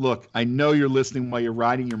 look, I know you're listening while you're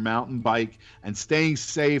riding your mountain bike and staying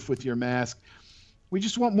safe with your mask. We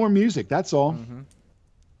just want more music. That's all. Mm-hmm.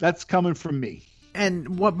 That's coming from me.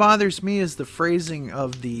 And what bothers me is the phrasing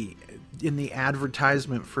in the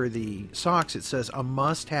advertisement for the socks. It says a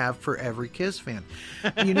must-have for every Kiss fan.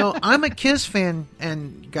 I'm a Kiss fan,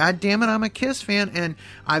 and God damn it, I'm a Kiss fan, and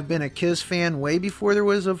I've been a Kiss fan way before there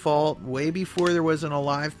was a Vault, way before there was an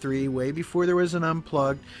Alive 3, way before there was an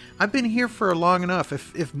Unplugged. I've been here for long enough.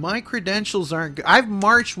 If my credentials aren't good, I've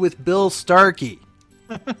marched with Bill Starkey.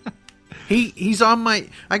 He's on my.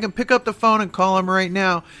 I can pick up the phone and call him right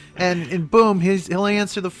now, and boom, he'll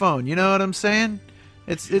answer the phone. You know what I'm saying?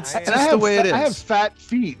 It's just the way it is. I have fat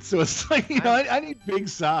feet, so it's like I need big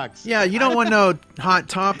socks. Yeah, you don't want no Hot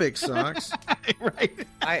Topic socks, right?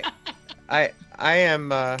 I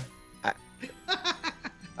am.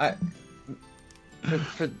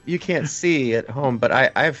 You can't see at home, but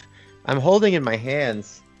I'm holding in my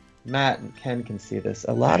hands. Matt and Ken can see this.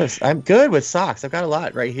 I'm good with socks. I've got a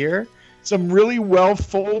lot right here. Some really well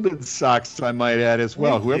folded socks, I might add, as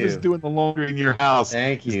well. Thank Whoever's you. doing the laundry in your house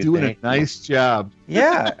is doing a nice job.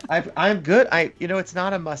 Yeah, I'm good. It's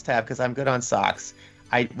not a must-have because I'm good on socks.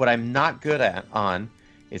 What I'm not good on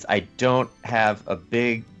is I don't have a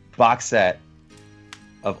big box set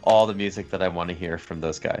of all the music that I want to hear from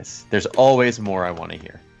those guys. There's always more I want to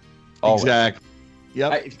hear. Always. Exactly.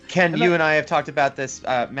 Yep. Ken, you and I have talked about this.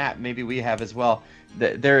 Matt, maybe we have as well.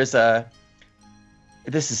 This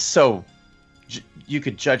is so, you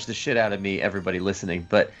could judge the shit out of me, everybody listening,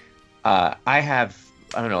 but I have,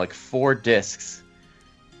 4 discs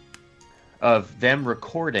of them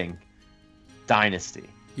recording Dynasty.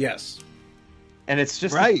 Yes. And it's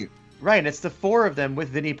just right. Right, and it's the 4 of them with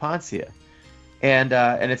Vinnie Poncia. And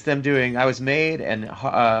it's them doing I Was Made and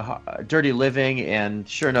Dirty Living and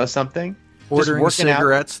Sure Know Something. Ordering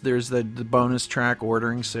cigarettes. There's the bonus track,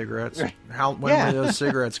 Ordering Cigarettes. Right. When are those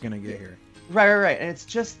cigarettes going to get here? Right. And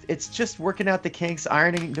it's just working out the kinks,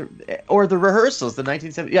 ironing the rehearsals, the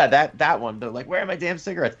 1970s. Yeah, that one. They're like, where are my damn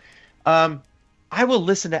cigarettes? I will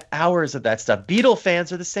listen to hours of that stuff. Beatle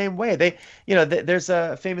fans are the same way. There's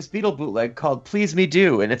a famous Beatle bootleg called Please Me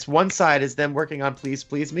Do, and it's one side is them working on Please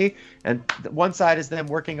Please Me, and one side is them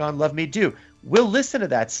working on Love Me Do. We'll listen to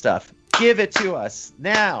that stuff. Give it to us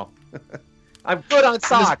now. I'm good on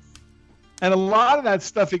socks. And a lot of that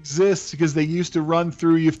stuff exists because they used to run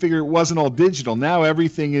through, you figure it wasn't all digital. Now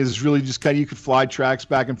everything is really just you could fly tracks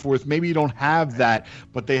back and forth. Maybe you don't have that,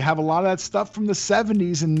 but they have a lot of that stuff from the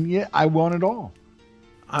 70s, and yeah, I want it all.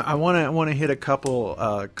 I want to hit a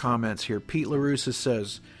couple comments here. Pete LaRussa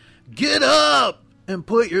says, "Get up and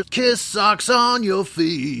put your Kiss socks on your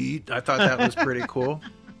feet." I thought that was pretty cool.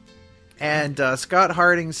 And Scott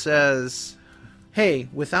Harding says, "Hey,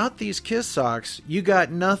 without these Kiss socks, you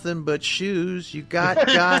got nothing but shoes. You got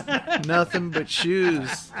nothing but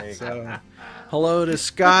shoes." So, hello to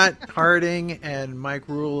Scott Harding and Mike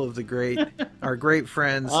Rule of our great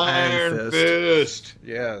friends Iron Fist.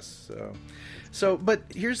 Yes. So, but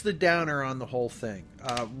here's the downer on the whole thing.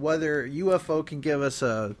 Whether UFO can give us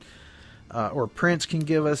or Prince can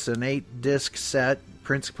give us an 8-disc set.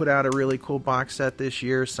 Prince put out a really cool box set this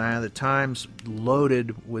year, Sign of the Times,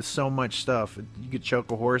 loaded with so much stuff. You could choke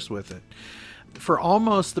a horse with it. For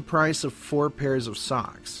almost the price of 4 pairs of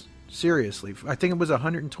socks. Seriously. I think it was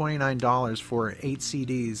 $129 for 8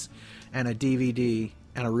 CDs and a DVD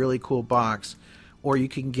and a really cool box. Or you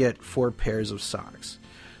can get 4 pairs of socks.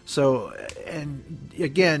 So, and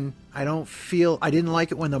again, I didn't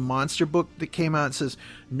like it when the Monster book that came out says,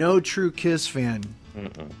 no true Kiss fan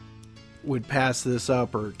would pass this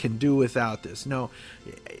up or can do without this. No,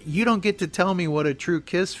 you don't get to tell me what a true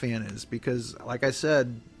Kiss fan is because, like I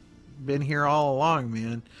said, been here all along,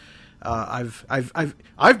 man.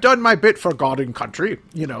 I've done my bit for God and country,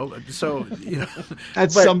 so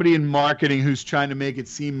that's somebody in marketing who's trying to make it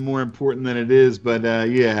seem more important than it is, but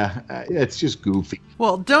it's just goofy.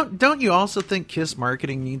 Well, don't you also think Kiss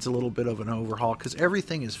marketing needs a little bit of an overhaul, because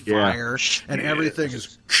everything is fire and everything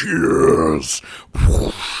is Kiss.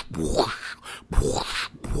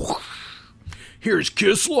 Here's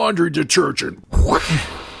Kiss laundry detergent.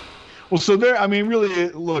 Well, so really,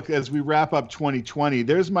 look, as we wrap up 2020,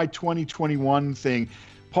 there's my 2021 thing.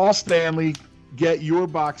 Paul Stanley, get your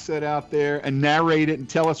box set out there and narrate it and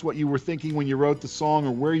tell us what you were thinking when you wrote the song,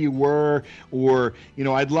 or where you were, or,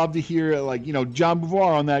 I'd love to hear, John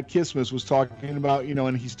Bouvard on that Kissmas was talking about,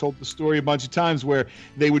 and he's told the story a bunch of times where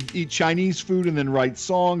they would eat Chinese food and then write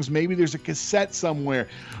songs. Maybe there's a cassette somewhere.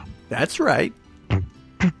 That's right.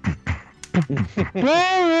 You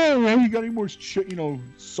got any more,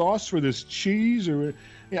 sauce for this cheese, or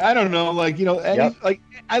I don't know,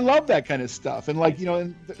 I love that kind of stuff, and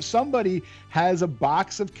and somebody has a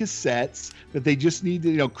box of cassettes that they just need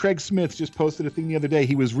to. Craig Smith just posted a thing the other day.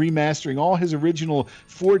 He was remastering all his original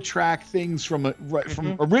 4-track things from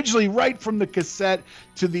originally right from the cassette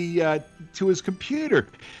to the to his computer.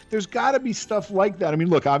 There's got to be stuff like that. I mean,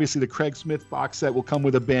 look, obviously the Craig Smith box set will come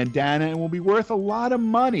with a bandana and will be worth a lot of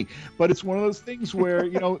money, but it's one of those things where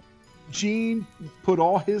Gene put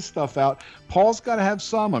all his stuff out. Paul's got to have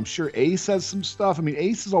some. I'm sure Ace has some stuff. I mean,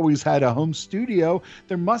 Ace has always had a home studio.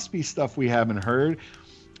 There must be stuff we haven't heard.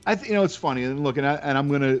 It's funny. And look, and I'm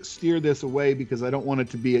going to steer this away because I don't want it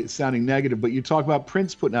to be sounding negative, but you talk about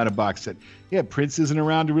Prince putting out a box set. Yeah, Prince isn't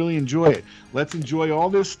around to really enjoy it. Let's enjoy all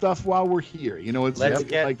this stuff while we're here. Let's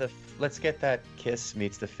get that Kiss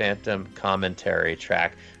Meets the Phantom commentary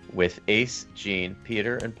track with Ace, Gene,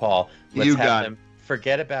 Peter, and Paul. Let's have them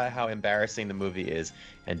forget about how embarrassing the movie is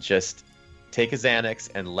and just take a Xanax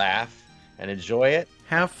and laugh and enjoy it.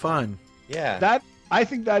 Have fun. Yeah. I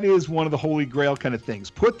think that is one of the holy grail kind of things.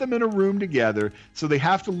 Put them in a room together so they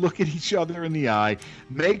have to look at each other in the eye,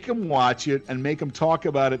 make them watch it, and make them talk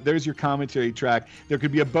about it. There's your commentary track. There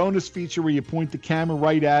could be a bonus feature where you point the camera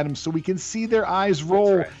right at them so we can see their eyes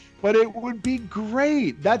roll. That's right. But it would be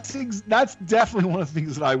great. That's definitely one of the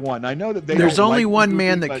things that I want. I know that there's only one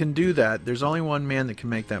man that can do that. There's only one man that can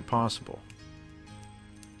make that possible.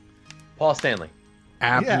 Paul Stanley.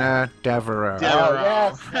 Abner Devereaux.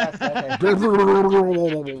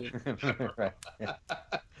 Right.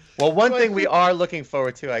 Well, one thing we are looking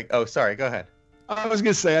forward to. Sorry. Go ahead. I was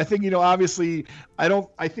going to say, I think, obviously,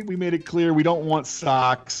 I think we made it clear we don't want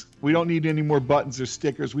socks. We don't need any more buttons or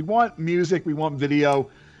stickers. We want music. We want video.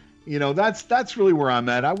 That's really where I'm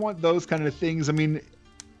at. I want those kind of things. I mean,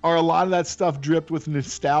 are a lot of that stuff dripped with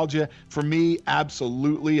nostalgia? For me,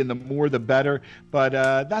 absolutely, and the more the better. But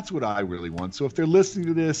that's what I really want. So if they're listening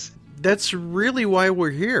to this... That's really why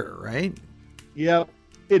we're here, right? Yep,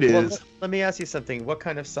 it is. Well, let me ask you something. What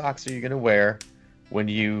kind of socks are you going to wear when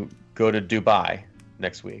you go to Dubai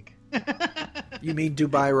next week? You mean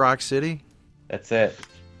Dubai Rock City? That's it.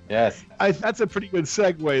 Yes. That's a pretty good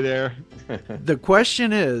segue there. The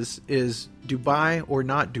question is Dubai or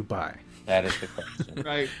not Dubai? That is the question.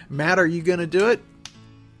 Right. Matt, are you going to do it?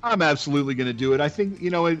 I'm absolutely going to do it. I think,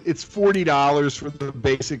 it's $40 for the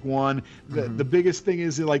basic one. The biggest thing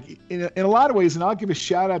is, in a lot of ways, and I'll give a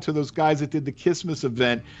shout out to those guys that did the Kissmas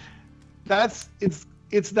event. It's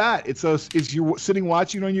you're sitting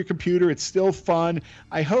watching on your computer. It's still fun.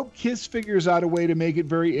 I hope Kiss figures out a way to make it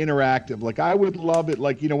very interactive. Like, I would love it.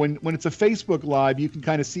 Like, when it's a Facebook Live, you can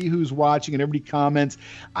kind of see who's watching and everybody comments.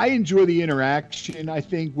 I enjoy the interaction, I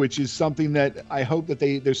think, which is something that I hope that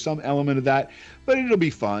there's some element of that. But it'll be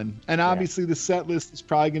fun. And obviously the set list is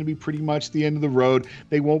probably going to be pretty much the end of the road.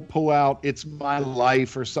 They won't pull out It's My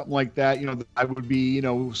Life or something like that, that I would be,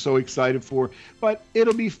 so excited for. But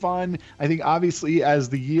it'll be fun. I think obviously as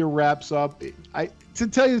the year wraps up, to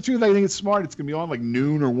tell you the truth, I think it's smart. It's going to be on like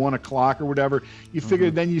noon or 1 o'clock or whatever. You figure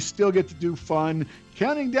then you still get to do fun.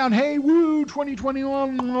 Counting down, hey, woo,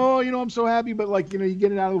 2021. Oh, I'm so happy. But you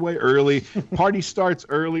get it out of the way early. Party starts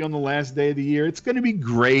early on the last day of the year. It's going to be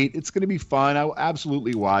great. It's going to be fun. I will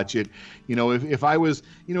absolutely watch it. If I was,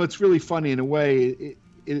 it's really funny in a way.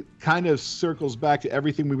 It kind of circles back to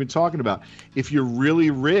everything we've been talking about. If you're really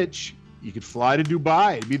rich You could fly to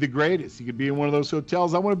Dubai. It'd be the greatest. You could be in one of those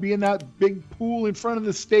hotels. I want to be in that big pool in front of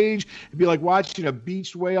the stage. It'd be like watching a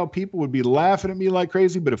beached whale. People would be laughing at me like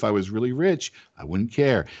crazy. But if I was really rich, I wouldn't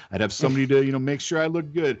care. I'd have somebody to, make sure I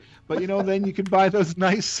look good. But, then you could buy those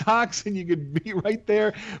nice socks and you could be right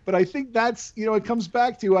there. But I think that's, it comes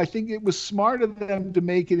back to, I think it was smart of them to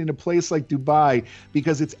make it in a place like Dubai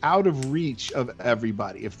because it's out of reach of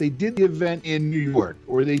everybody. If they did the event in New York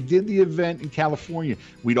or they did the event in California,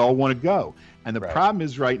 we'd all want to go. And the problem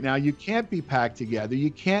is right now you can't be packed together.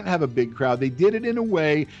 You can't have a big crowd. They did it in a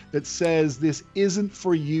way that says this isn't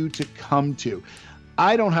for you to come to.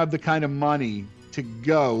 I don't have the kind of money to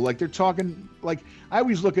go. Like they're talking, like I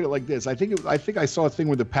always look at it like this. I think I saw a thing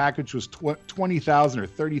where the package was $20,000 or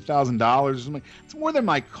 $30,000 or something. It's more than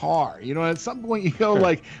my car. At some point you go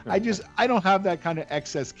like, I don't have that kind of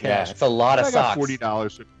excess cash. Yeah, it's a lot of socks. I got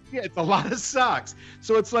 $40. Yeah, it's a lot of socks.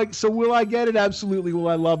 So it's like, so will I get it? Absolutely. Will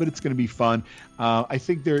I love it? It's going to be fun. I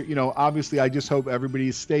think obviously I just hope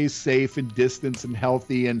everybody stays safe and distance and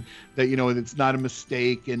healthy and that, it's not a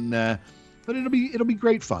mistake. And, but it'll be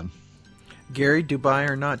great fun. Gary, Dubai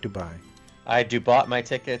or not Dubai? I bought my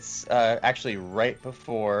tickets actually right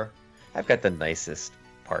before. I've got the nicest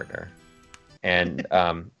partner. And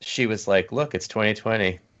she was like, look, it's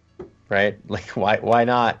 2020, right? Like, why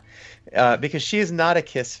not? Because she is not a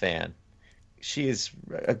Kiss fan. She is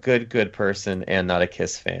a good person and not a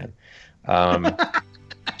Kiss fan.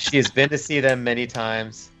 She has been to see them many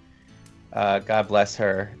times. God bless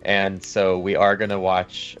her. And so we are going to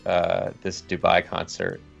watch this Dubai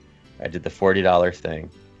concert. I did the $40 thing.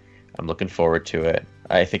 I'm looking forward to it.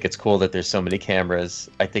 I think it's cool that there's so many cameras.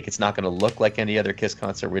 I think it's not going to look like any other Kiss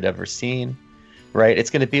concert we'd ever seen. Right, it's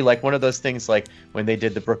going to be like one of those things like when they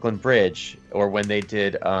did the Brooklyn Bridge or when they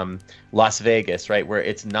did Las Vegas, right, where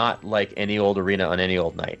it's not like any old arena on any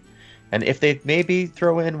old night. And if they maybe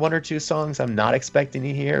throw in one or two songs I'm not expecting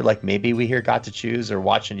to hear, like maybe we hear Got to Choose or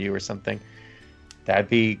Watching You or something, that'd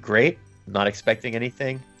be great. I'm not expecting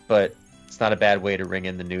anything, but it's not a bad way to ring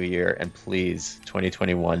in the new year. And please,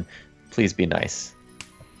 2021, please be nice.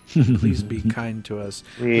 Please be kind to us.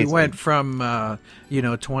 We went from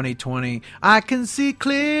 2020 I can see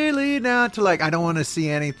clearly now to like I don't want to see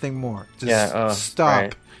anything more. Just stop.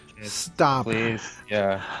 Right. Stop. Please.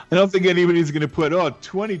 Yeah. I don't think anybody's going to put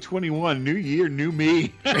 2021 new year, new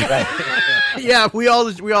me. Yeah, we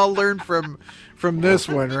all learned from this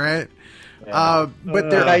one, right? Yeah.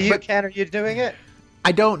 Ken, are you doing it?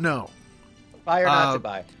 I don't know. Buy or not to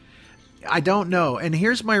buy? I don't know. And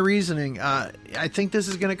here's my reasoning. I think this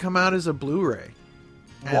is going to come out as a Blu-ray.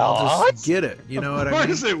 And I'll just get it. You know what I mean? Of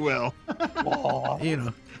course it will. But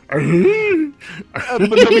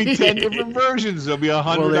there'll be 10 different versions. There'll be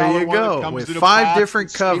 $100 well, there you one go. that comes with in a 5 box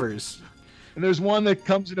different covers. And there's one that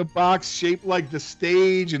comes in a box shaped like the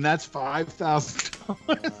stage, and that's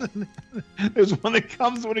 $5,000. There's one that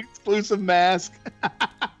comes with an exclusive mask.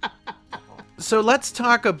 So let's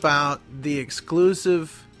talk about the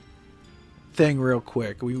exclusive thing real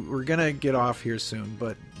quick. We're going to get off here soon,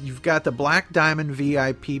 but you've got the Black Diamond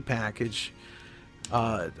VIP package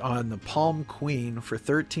on the Palm Queen for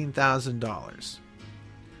 $13,000.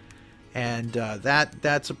 And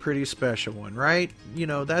that's a pretty special one, right?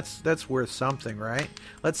 That's worth something, right?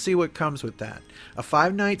 Let's see what comes with that. A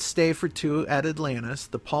 5-night stay for 2 at Atlantis,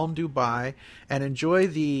 the Palm Dubai, and enjoy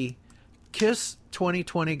the Kiss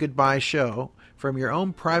 2020 Goodbye show from your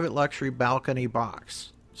own private luxury balcony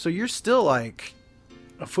box. So you're still like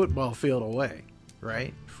a football field away,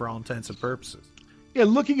 right? For all intents and purposes. Yeah,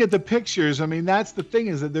 looking at the pictures, I mean, that's the thing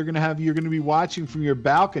is that you're going to be watching from your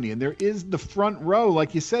balcony, and there is the front row,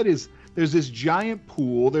 like you said, there's this giant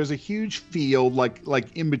pool. There's a huge field like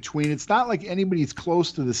in between. It's not like anybody's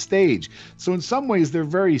close to the stage. So in some ways, they're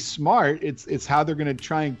very smart. It's how they're going to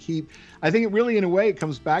try and keep. I think it really, in a way, it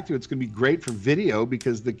comes back to it's going to be great for video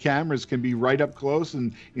because the cameras can be right up close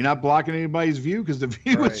and you're not blocking anybody's view because the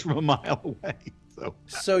view is from a mile away.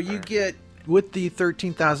 So you get. With the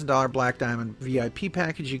 $13,000 Black Diamond VIP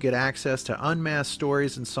package, you get access to unmasked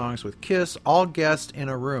stories and songs with Kiss, all guests in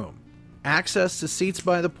a room. Access to seats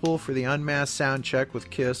by the pool for the unmasked sound check with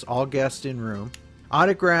Kiss, all guests in room.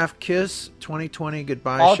 Autographed Kiss 2020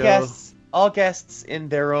 Goodbye show. All guests in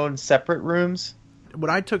their own separate rooms. What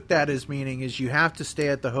I took that as meaning is you have to stay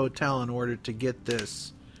at the hotel in order to get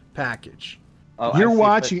this package. Oh, you're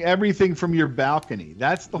watching everything from your balcony.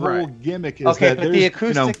 That's the whole gimmick. Is that but the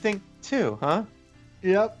acoustic thing too, huh?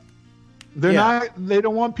 Yep. They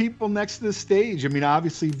don't want people next to the stage. I mean,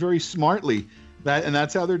 obviously, very smartly,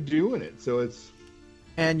 that's how they're doing it. So it's.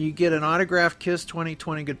 And you get an autographed Kiss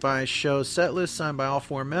 2020 Goodbye show set list signed by all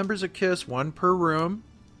 4 members of Kiss, 1 per room.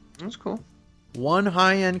 That's cool. one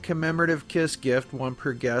high-end commemorative Kiss gift, one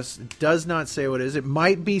per guest. It does not say what it is. It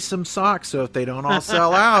might be some socks, so if they don't all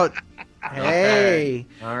sell out, hey,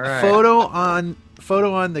 all right.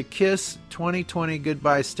 Photo on the Kiss 2020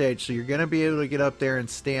 goodbye stage. So you're going to be able to get up there and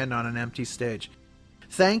stand on an empty stage.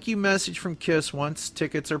 Thank you message from Kiss once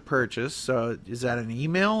tickets are purchased. So is that an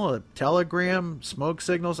email, a telegram, smoke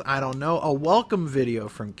signals? I don't know. A welcome video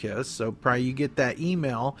from Kiss. So probably you get that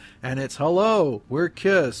email and it's, hello, we're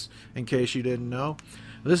Kiss, in case you didn't know.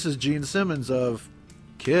 This is Gene Simmons of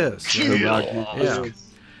Kiss. Yeah.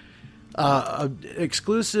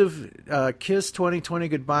 Exclusive Kiss 2020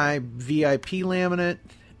 goodbye VIP laminate.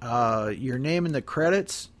 Your name in the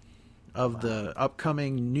credits of the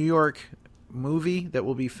upcoming New York movie that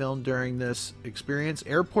will be filmed during this experience.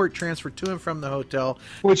 Airport transfer to and from the hotel.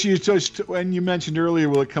 Which you touched when you mentioned earlier,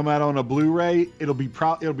 will it come out on a Blu-ray? It'll be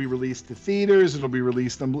released to theaters. It'll be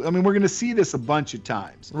released on. I mean, we're going to see this a bunch of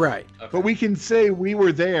times, right? Okay. But we can say we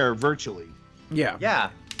were there virtually. Yeah. Yeah.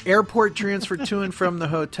 Airport transfer to and from the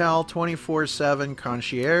hotel, 24/7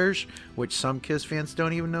 concierge, which some Kiss fans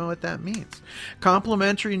don't even know what that means.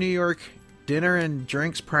 Complimentary New York dinner and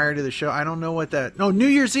drinks prior to the show. I don't know what that... No, New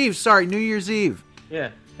Year's Eve. Sorry, New Year's Eve. Yeah.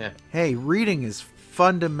 Hey, reading is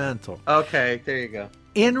fundamental. Okay, there you go.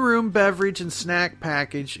 In-room beverage and snack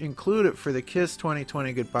package included for the Kiss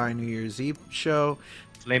 2020 Goodbye New Year's Eve show.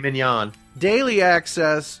 Filet mignon. Daily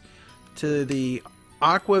access to the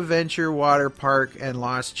Aquaventure Water Park and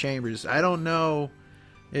Lost Chambers. I don't know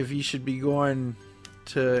if you should be going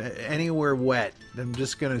to anywhere wet. I'm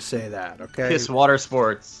just going to say that, okay? Kiss Water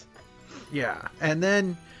Sports. Yeah. And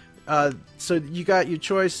then, so you got your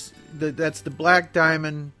choice. That's the Black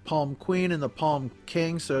Diamond Palm Queen and the Palm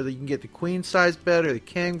King, so that you can get the queen size bed or the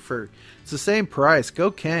king for, it's the same price.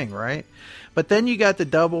 Go king, right? But then you got the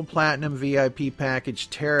double platinum VIP package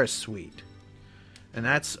Terrace Suite. And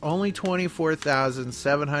that's only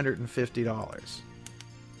 $24,750.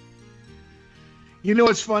 You know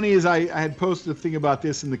what's funny is I had posted a thing about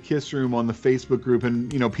this in the Kiss Room on the Facebook group,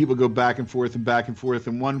 and people go back and forth, and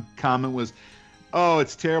one comment was, "Oh,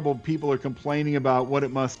 it's terrible. People are complaining about what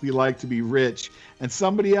it must be like to be rich." And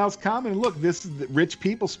somebody else commented, "Look, this is rich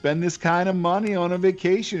people spend this kind of money on a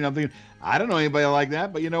vacation." And I'm thinking, I don't know anybody like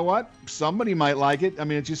that, but you know what? Somebody might like it. I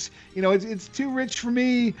mean, it's just it's too rich for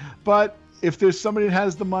me, but if there's somebody that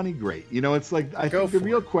has the money, great. It's like, I think the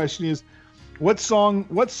real question is, what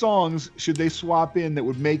songs should they swap in that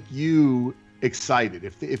would make you excited?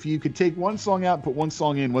 If you could take one song out and put one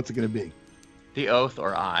song in, what's it going to be? The Oath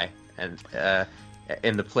or I, and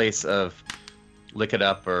in the place of Lick It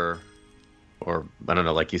Up or I don't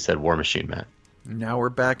know, like you said, War Machine Man. Now we're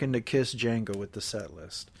back into Kiss Django with the set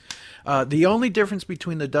list. The only difference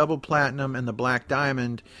between the double platinum and the Black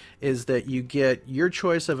Diamond is that you get your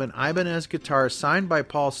choice of an Ibanez guitar signed by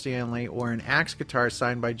Paul Stanley or an Axe guitar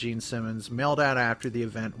signed by Gene Simmons, mailed out after the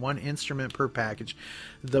event, one instrument per package.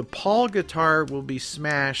 The Paul guitar will be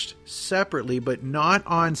smashed separately, but not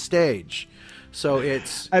on stage. So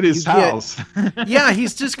it's at his house. Yeah,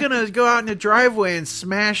 he's just gonna go out in the driveway and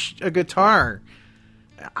smash a guitar.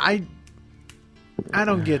 I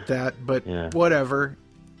don't get that, but whatever.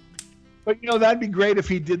 But that'd be great if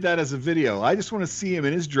he did that as a video. I just want to see him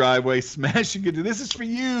in his driveway smashing it. This is for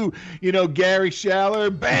you, Gary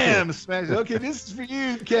Schaller. Bam, smash. Okay, this is for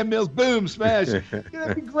you, Ken Mills. Boom, smash.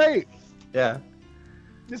 That'd be great. Yeah.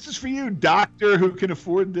 This is for you, doctor who can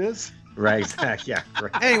afford this. Right, exactly. Yeah.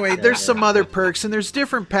 Right. Anyway, there's some other perks, and there's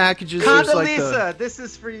different packages. Condoleezza, this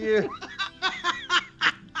is for you.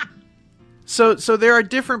 So there are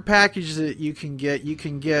different packages that you can get. You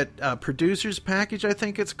can get a producer's package, I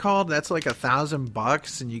think it's called. That's like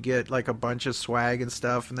 $1,000, and you get like a bunch of swag and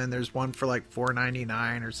stuff. And then there's one for like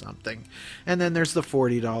 $4.99 or something. And then there's the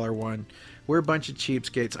 $40 one. We're a bunch of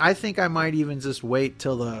cheapskates. I think I might even just wait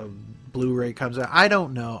till the Blu-ray comes out. I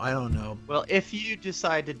don't know. Well, if you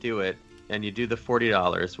decide to do it and you do the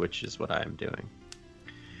 $40, which is what I'm doing,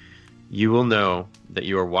 you will know that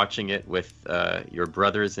you are watching it with your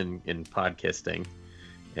brothers in podcasting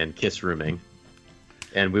and Kiss rooming.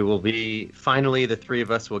 And we will be, finally, the three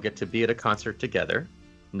of us will get to be at a concert together.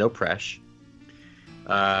 No press.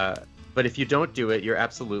 But if you don't do it, you're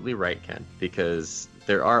absolutely right, Ken, because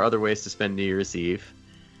there are other ways to spend New Year's Eve,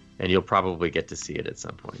 and you'll probably get to see it at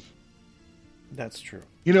some point. That's true.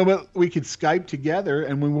 But we could Skype together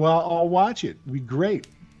and we will all watch it. It'd be great.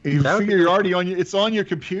 You figure you're already on it's on your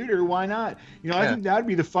computer. Why not? I think that'd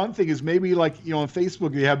be the fun thing is maybe like, on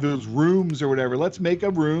Facebook, you have those rooms or whatever. Let's make a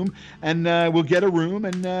room and we'll get a room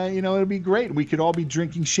and, it'll be great. We could all be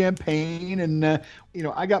drinking champagne and,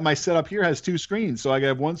 I got my setup here has 2 screens. So I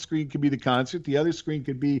got one screen could be the concert. The other screen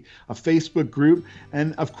could be a Facebook group.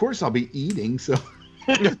 And of course I'll be eating. So,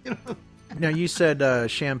 Now you said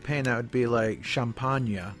champagne, that would be like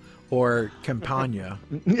champagne. Or Campania.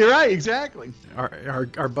 You're right, exactly.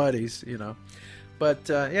 Our buddies, But,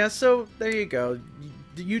 so there you go.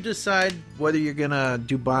 You decide whether you're going to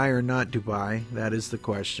Dubai or not Dubai. That is the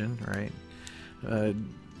question, right?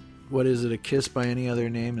 What is it? A kiss by any other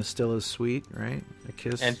name is still as sweet, right? A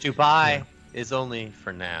kiss. And Dubai is only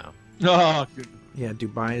for now. Oh, good. Yeah,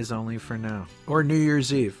 Dubai is only for now. Or New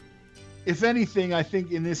Year's Eve. If anything, I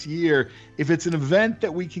think in this year, if it's an event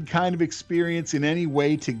that we can kind of experience in any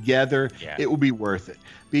way together, it will be worth it.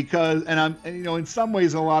 Because, and in some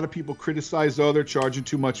ways, a lot of people criticize, they're charging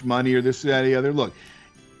too much money or this, that, the other. Look,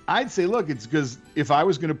 I'd say, it's because if I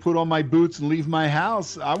was going to put on my boots and leave my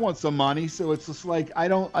house, I want some money. So it's just like, I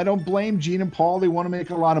don't blame Gene and Paul. They want to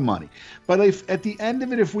make a lot of money. But if at the end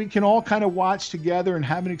of it, if we can all kind of watch together and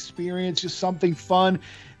have an experience, just something fun,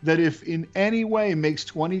 that if in any way makes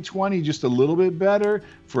 2020 just a little bit better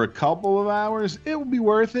for a couple of hours, it will be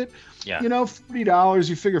worth it. Yeah. $40,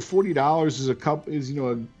 you figure $40 is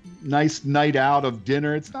a nice night out of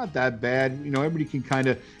dinner. It's not that bad. Everybody can kind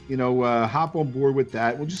of, hop on board with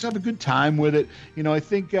that. We'll just have a good time with it. I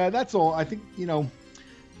think that's all. I think,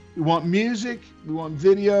 we want music, we want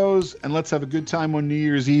videos, and let's have a good time on New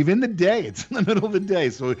Year's Eve in the day. It's in the middle of the day,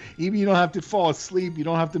 so even you don't have to fall asleep. You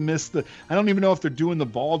don't have to miss I don't even know if they're doing the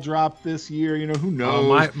ball drop this year. Who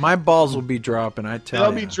knows? Oh, my balls will be dropping, I tell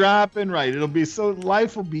you. They'll be dropping, right. It'll be so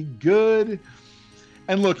life will be good.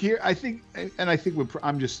 And look here, I feel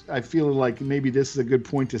like maybe this is a good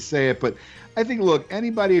point to say it, but I think, look,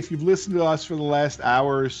 anybody, if you've listened to us for the last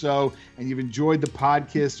hour or so and you've enjoyed the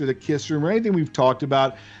podcast or the Kiss Room or anything we've talked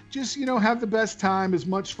about, just, have the best time, as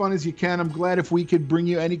much fun as you can. I'm glad if we could bring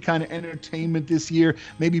you any kind of entertainment this year,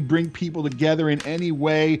 maybe bring people together in any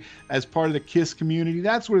way as part of the Kiss community.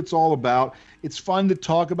 That's what it's all about. It's fun to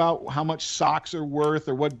talk about how much socks are worth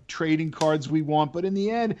or what trading cards we want. But in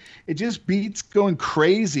the end, it just beats going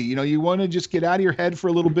crazy. You want to just get out of your head for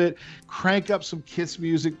a little bit, crank up some Kiss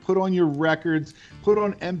music, put on your records, put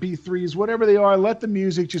on MP3s, whatever they are. Let the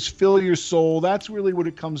music just fill your soul. That's really what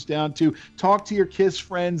it comes down to. Talk to your Kiss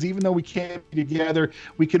friends. Even though we can't be together,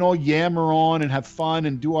 we can all yammer on and have fun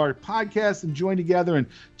and do our podcast and join together and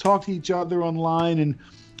talk to each other online. And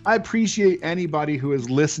I appreciate anybody who has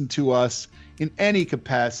listened to us in any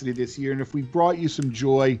capacity this year. And if we brought you some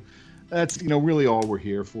joy, that's, really all we're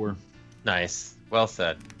here for. Nice. Well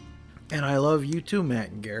said. And I love you too, Matt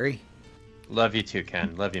and Gary. Love you too,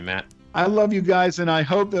 Ken. Love you, Matt. I love you guys, and I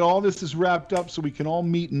hope that all this is wrapped up so we can all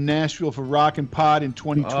meet in Nashville for Rockin' Pod in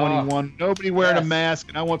 2021. Nobody wearing a mask,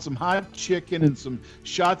 and I want some hot chicken and some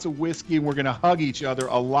shots of whiskey, and we're going to hug each other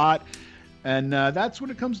a lot. And that's what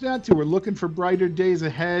it comes down to. We're looking for brighter days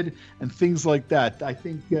ahead and things like that. I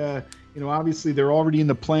think, obviously they're already in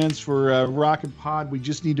the plans for Rockin' Pod. We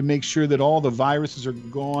just need to make sure that all the viruses are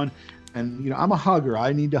gone. And I'm a hugger.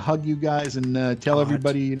 I need to hug you guys and tell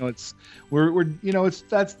everybody, that's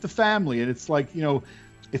the family, and it's like,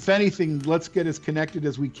 if anything, let's get as connected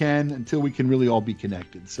as we can until we can really all be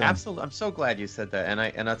connected. So absolutely, I'm so glad you said that.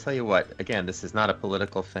 And I'll tell you what. Again, this is not a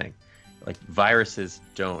political thing. Like, viruses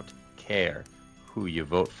don't care who you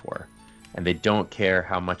vote for, and they don't care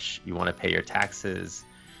how much you want to pay your taxes,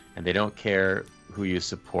 and they don't care who you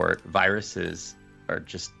support. Viruses are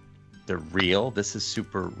just. They're real. This is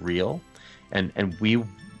super real. And we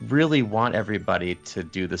really want everybody to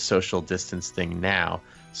do the social distance thing now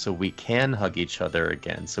so we can hug each other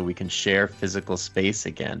again, so we can share physical space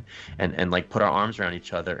again and like put our arms around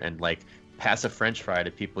each other and like pass a French fry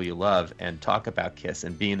to people you love and talk about Kiss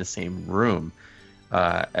and be in the same room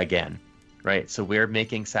again, right? So we're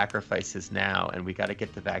making sacrifices now, and we got to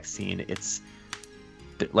get the vaccine. It's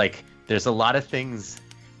like there's a lot of things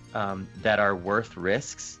that are worth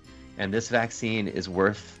risks. And this vaccine is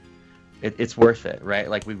it's worth it, right?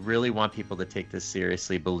 Like, we really want people to take this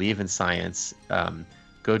seriously, believe in science,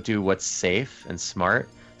 go do what's safe and smart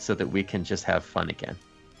so that we can just have fun again.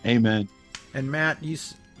 Amen. And Matt,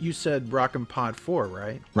 you said Rockin' Pod 4,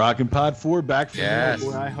 right? Rockin' Pod 4, back from yes.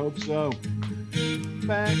 I hope so.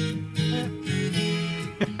 Back.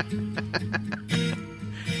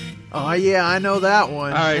 Oh, yeah, I know that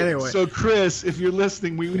one. All right, anyway. So Chris, if you're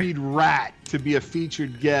listening, we need Rat. to be a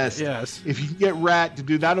featured guest. Yes. If you can get Rat to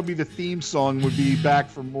do, that'll be the theme song. Would be back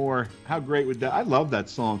for more. How great would that? I love that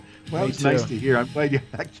song. Well, it's nice to hear. I'm glad you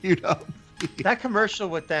had that queued up. That commercial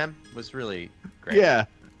with them was really great. Yeah.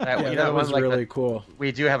 That was really cool.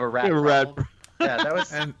 We do have a rat. Yeah, that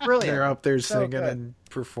was brilliant. They're up there singing and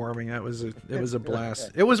performing. It was a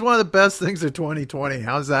blast. It was one of the best things of 2020.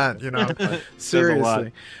 How's that?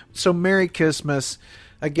 Seriously. So Merry Christmas.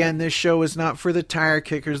 Again, this show is not for the tire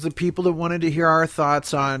kickers, the people that wanted to hear our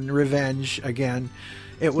thoughts on revenge. Again,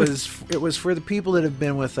 it was for the people that have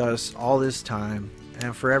been with us all this time,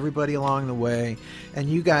 and for everybody along the way. And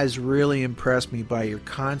you guys really impressed me by your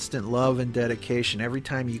constant love and dedication. Every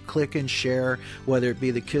time you click and share, whether it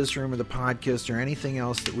be the Kiss Room or the podcast or anything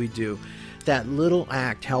else that we do, that little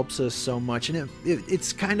act helps us so much. And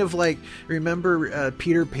it's kind of like, remember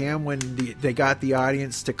Peter Pan when they got the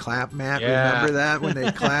audience to clap, Matt? Yeah. Remember that when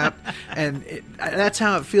they clapped? And that's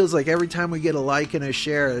how it feels like every time we get a like and a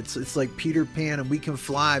share. It's like Peter Pan, and we can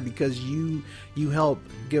fly because you help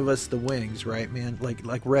give us the wings, right, man?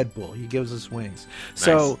 Like Red Bull, he gives us wings. Nice.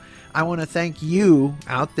 So I want to thank you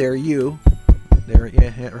out there, you. There,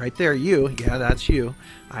 yeah, right there, you. Yeah, that's you.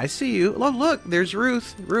 I see you. Look, there's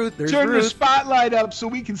Ruth. There's Turn Ruth. the spotlight up so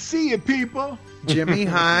we can see you, people. Jimmy,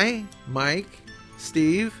 hi. Mike,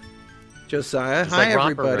 Steve, Josiah, it's hi, like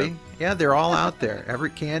everybody. Room. Yeah, they're all out there.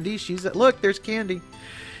 Candy, look, there's Candy.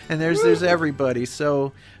 And there's everybody.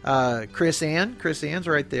 So Chris Ann's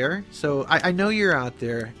right there. So I know you're out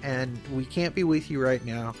there, and we can't be with you right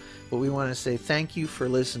now, but we want to say thank you for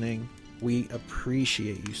listening. We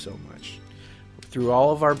appreciate you so much. Through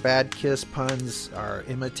all of our bad Kiss puns, our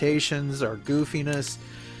imitations, our goofiness,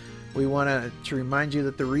 we want to remind you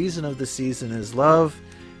that the reason of the season is love.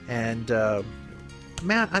 And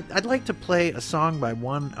Matt, I'd like to play a song by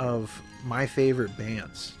one of my favorite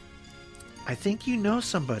bands. I think you know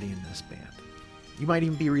somebody in this band. You might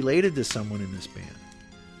even be related to someone in this band.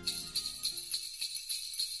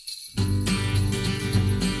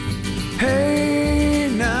 Hey,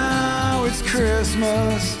 now it's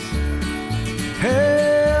Christmas.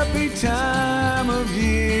 Happy time of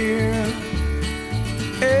year.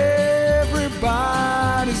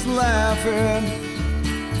 Everybody's laughing,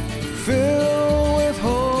 filled with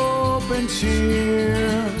hope and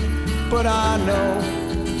cheer. But I know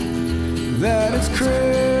that it's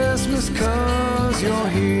Christmas 'cause you're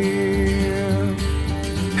here.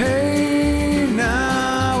 Hey,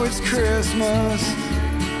 now it's Christmas.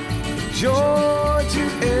 Joy to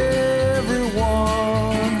everyone.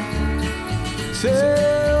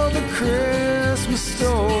 Tell the Christmas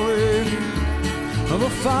story of a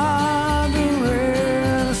father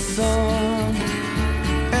and a son.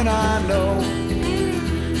 And I know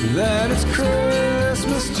that it's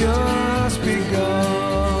Christmas just begun.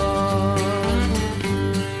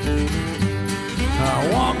 I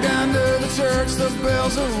walk down to the church, the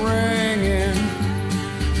bells are ringing.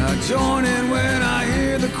 I join in when I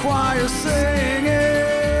hear the choir singing.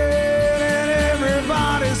 And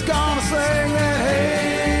everybody's gonna sing that,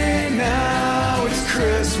 hey, now it's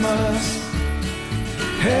Christmas.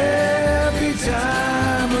 Happy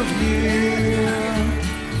time of year.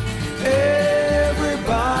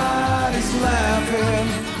 Everybody's laughing,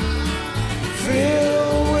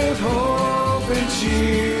 filled with hope and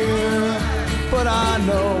cheer. But I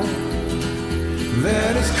know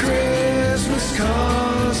that it's Christmas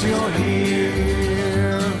 'cause you're here.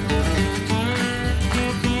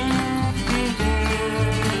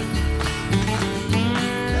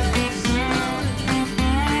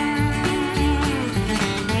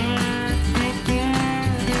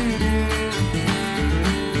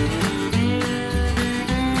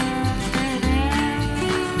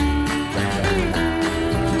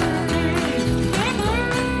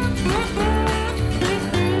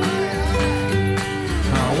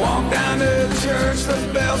 The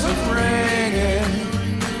bells are ringing.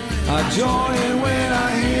 I join in when I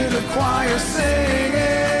hear the choir singing.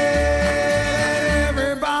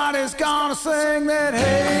 Everybody's gonna sing that,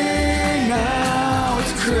 hey, now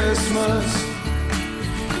it's Christmas.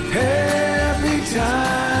 Happy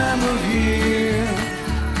time of year.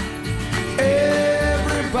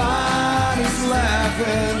 Everybody's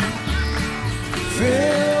laughing,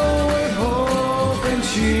 filled with hope and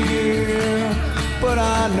cheer. But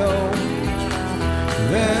I know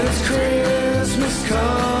that it's Christmas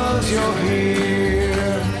 'cause you're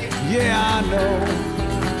here. Yeah, I know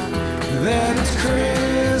that it's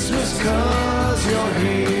Christmas 'cause you're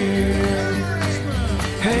here.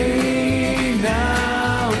 Hey,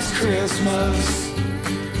 now it's Christmas.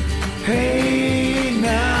 Hey,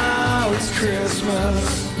 now it's Christmas.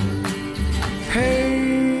 Hey,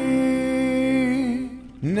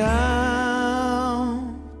 now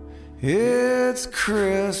It's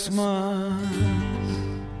Christmas.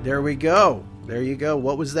 There we go. There you go.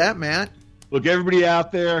 What was that, Matt? Look, everybody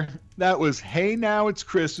out there, that was Hey Now It's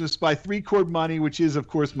Christmas by 3 Chord Money, which is, of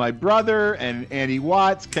course, my brother and Annie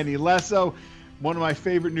Watts, Kenny Lesso. One of my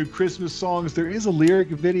favorite new Christmas songs. There is a lyric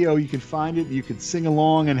video. You can find it. You can sing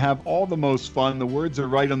along and have all the most fun. The words are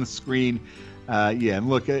right on the screen. And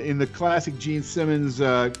look, in the classic Gene Simmons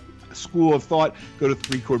school of thought, go to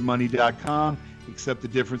 3chordmoney.com. Except the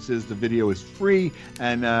difference is the video is free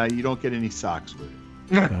and you don't get any socks with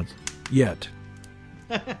it. Yet.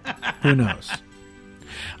 Who knows?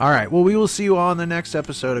 All right. Well, we will see you all in the next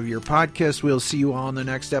episode of your podcast. We'll see you all in the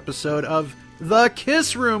next episode of The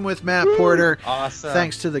Kiss Room with Matt Porter. Awesome.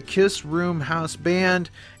 Thanks to the Kiss Room House Band,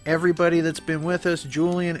 everybody that's been with us,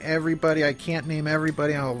 Julian, everybody. I can't name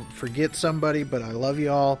everybody. I'll forget somebody, but I love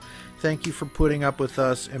you all. Thank you for putting up with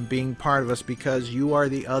us and being part of us because you are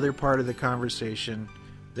the other part of the conversation.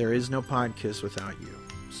 There is no podcast without you.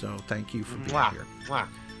 So thank you for being here. Mwah.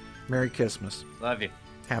 Merry Christmas. Love you.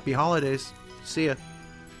 Happy holidays. See ya.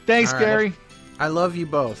 Thanks, All right. Gary. I love you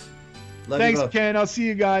both. Thanks, Ken. I'll see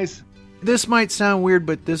you guys. This might sound weird,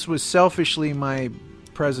 but this was selfishly my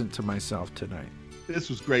present to myself tonight. This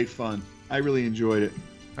was great fun. I really enjoyed it.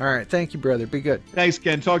 All right. Thank you, brother. Be good. Thanks,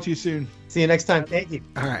 Ken. Talk to you soon. See you next time. Thank you.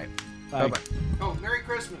 All right. Bye. Bye-bye. Oh, Merry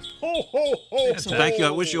Christmas. Ho, ho, ho. Thank you. I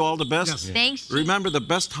wish you all the best. Thanks. Remember the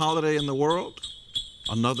best holiday in the world?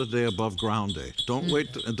 Another day above ground day. Don't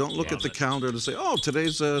wait. Don't look at the calendar to say, "Oh,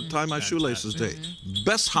 today's tie my shoelaces day."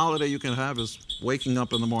 Best holiday you can have is waking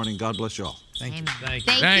up in the morning. God bless you all. Thank you.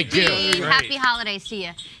 Thank you. Gene. Happy holidays to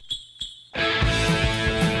you.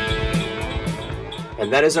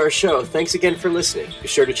 And that is our show. Thanks again for listening. Be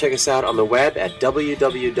sure to check us out on the web at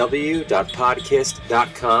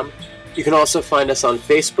www.podkist.com. You can also find us on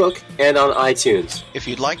Facebook and on iTunes. If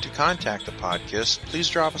you'd like to contact the Podkiss, please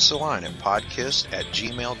drop us a line at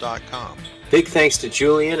podkiss@gmail.com. Big thanks to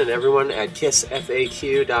Julian and everyone at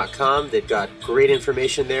KissFAQ.com. They've got great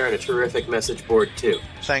information there and a terrific message board, too.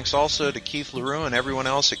 Thanks also to Keith LaRue and everyone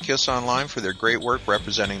else at Kiss Online for their great work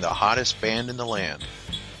representing the hottest band in the land.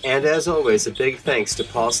 And as always, a big thanks to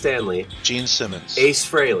Paul Stanley, Gene Simmons, Ace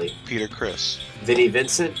Frehley, Peter Criss, Vinnie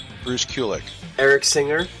Vincent, Bruce Kulick, Eric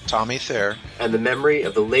Singer, Tommy Thayer, and the memory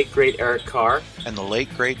of the late great Eric Carr, and the late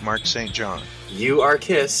great Mark St. John. You are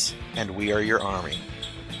Kiss, and we are your army.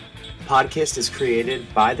 Podkist is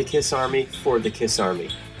created by the Kiss Army for the Kiss Army,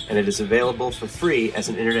 and it is available for free as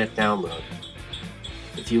an internet download.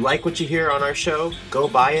 If you like what you hear on our show, go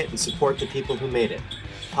buy it and support the people who made it.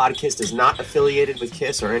 Podkist is not affiliated with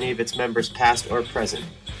Kiss or any of its members past or present.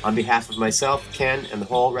 On behalf of myself, Ken, and the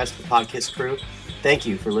whole rest of the Podkist crew, thank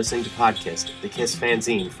you for listening to Podkist, the Kiss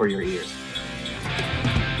fanzine for your ears.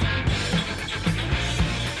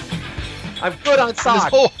 I'm good on socks.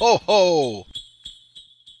 Ho, ho, ho.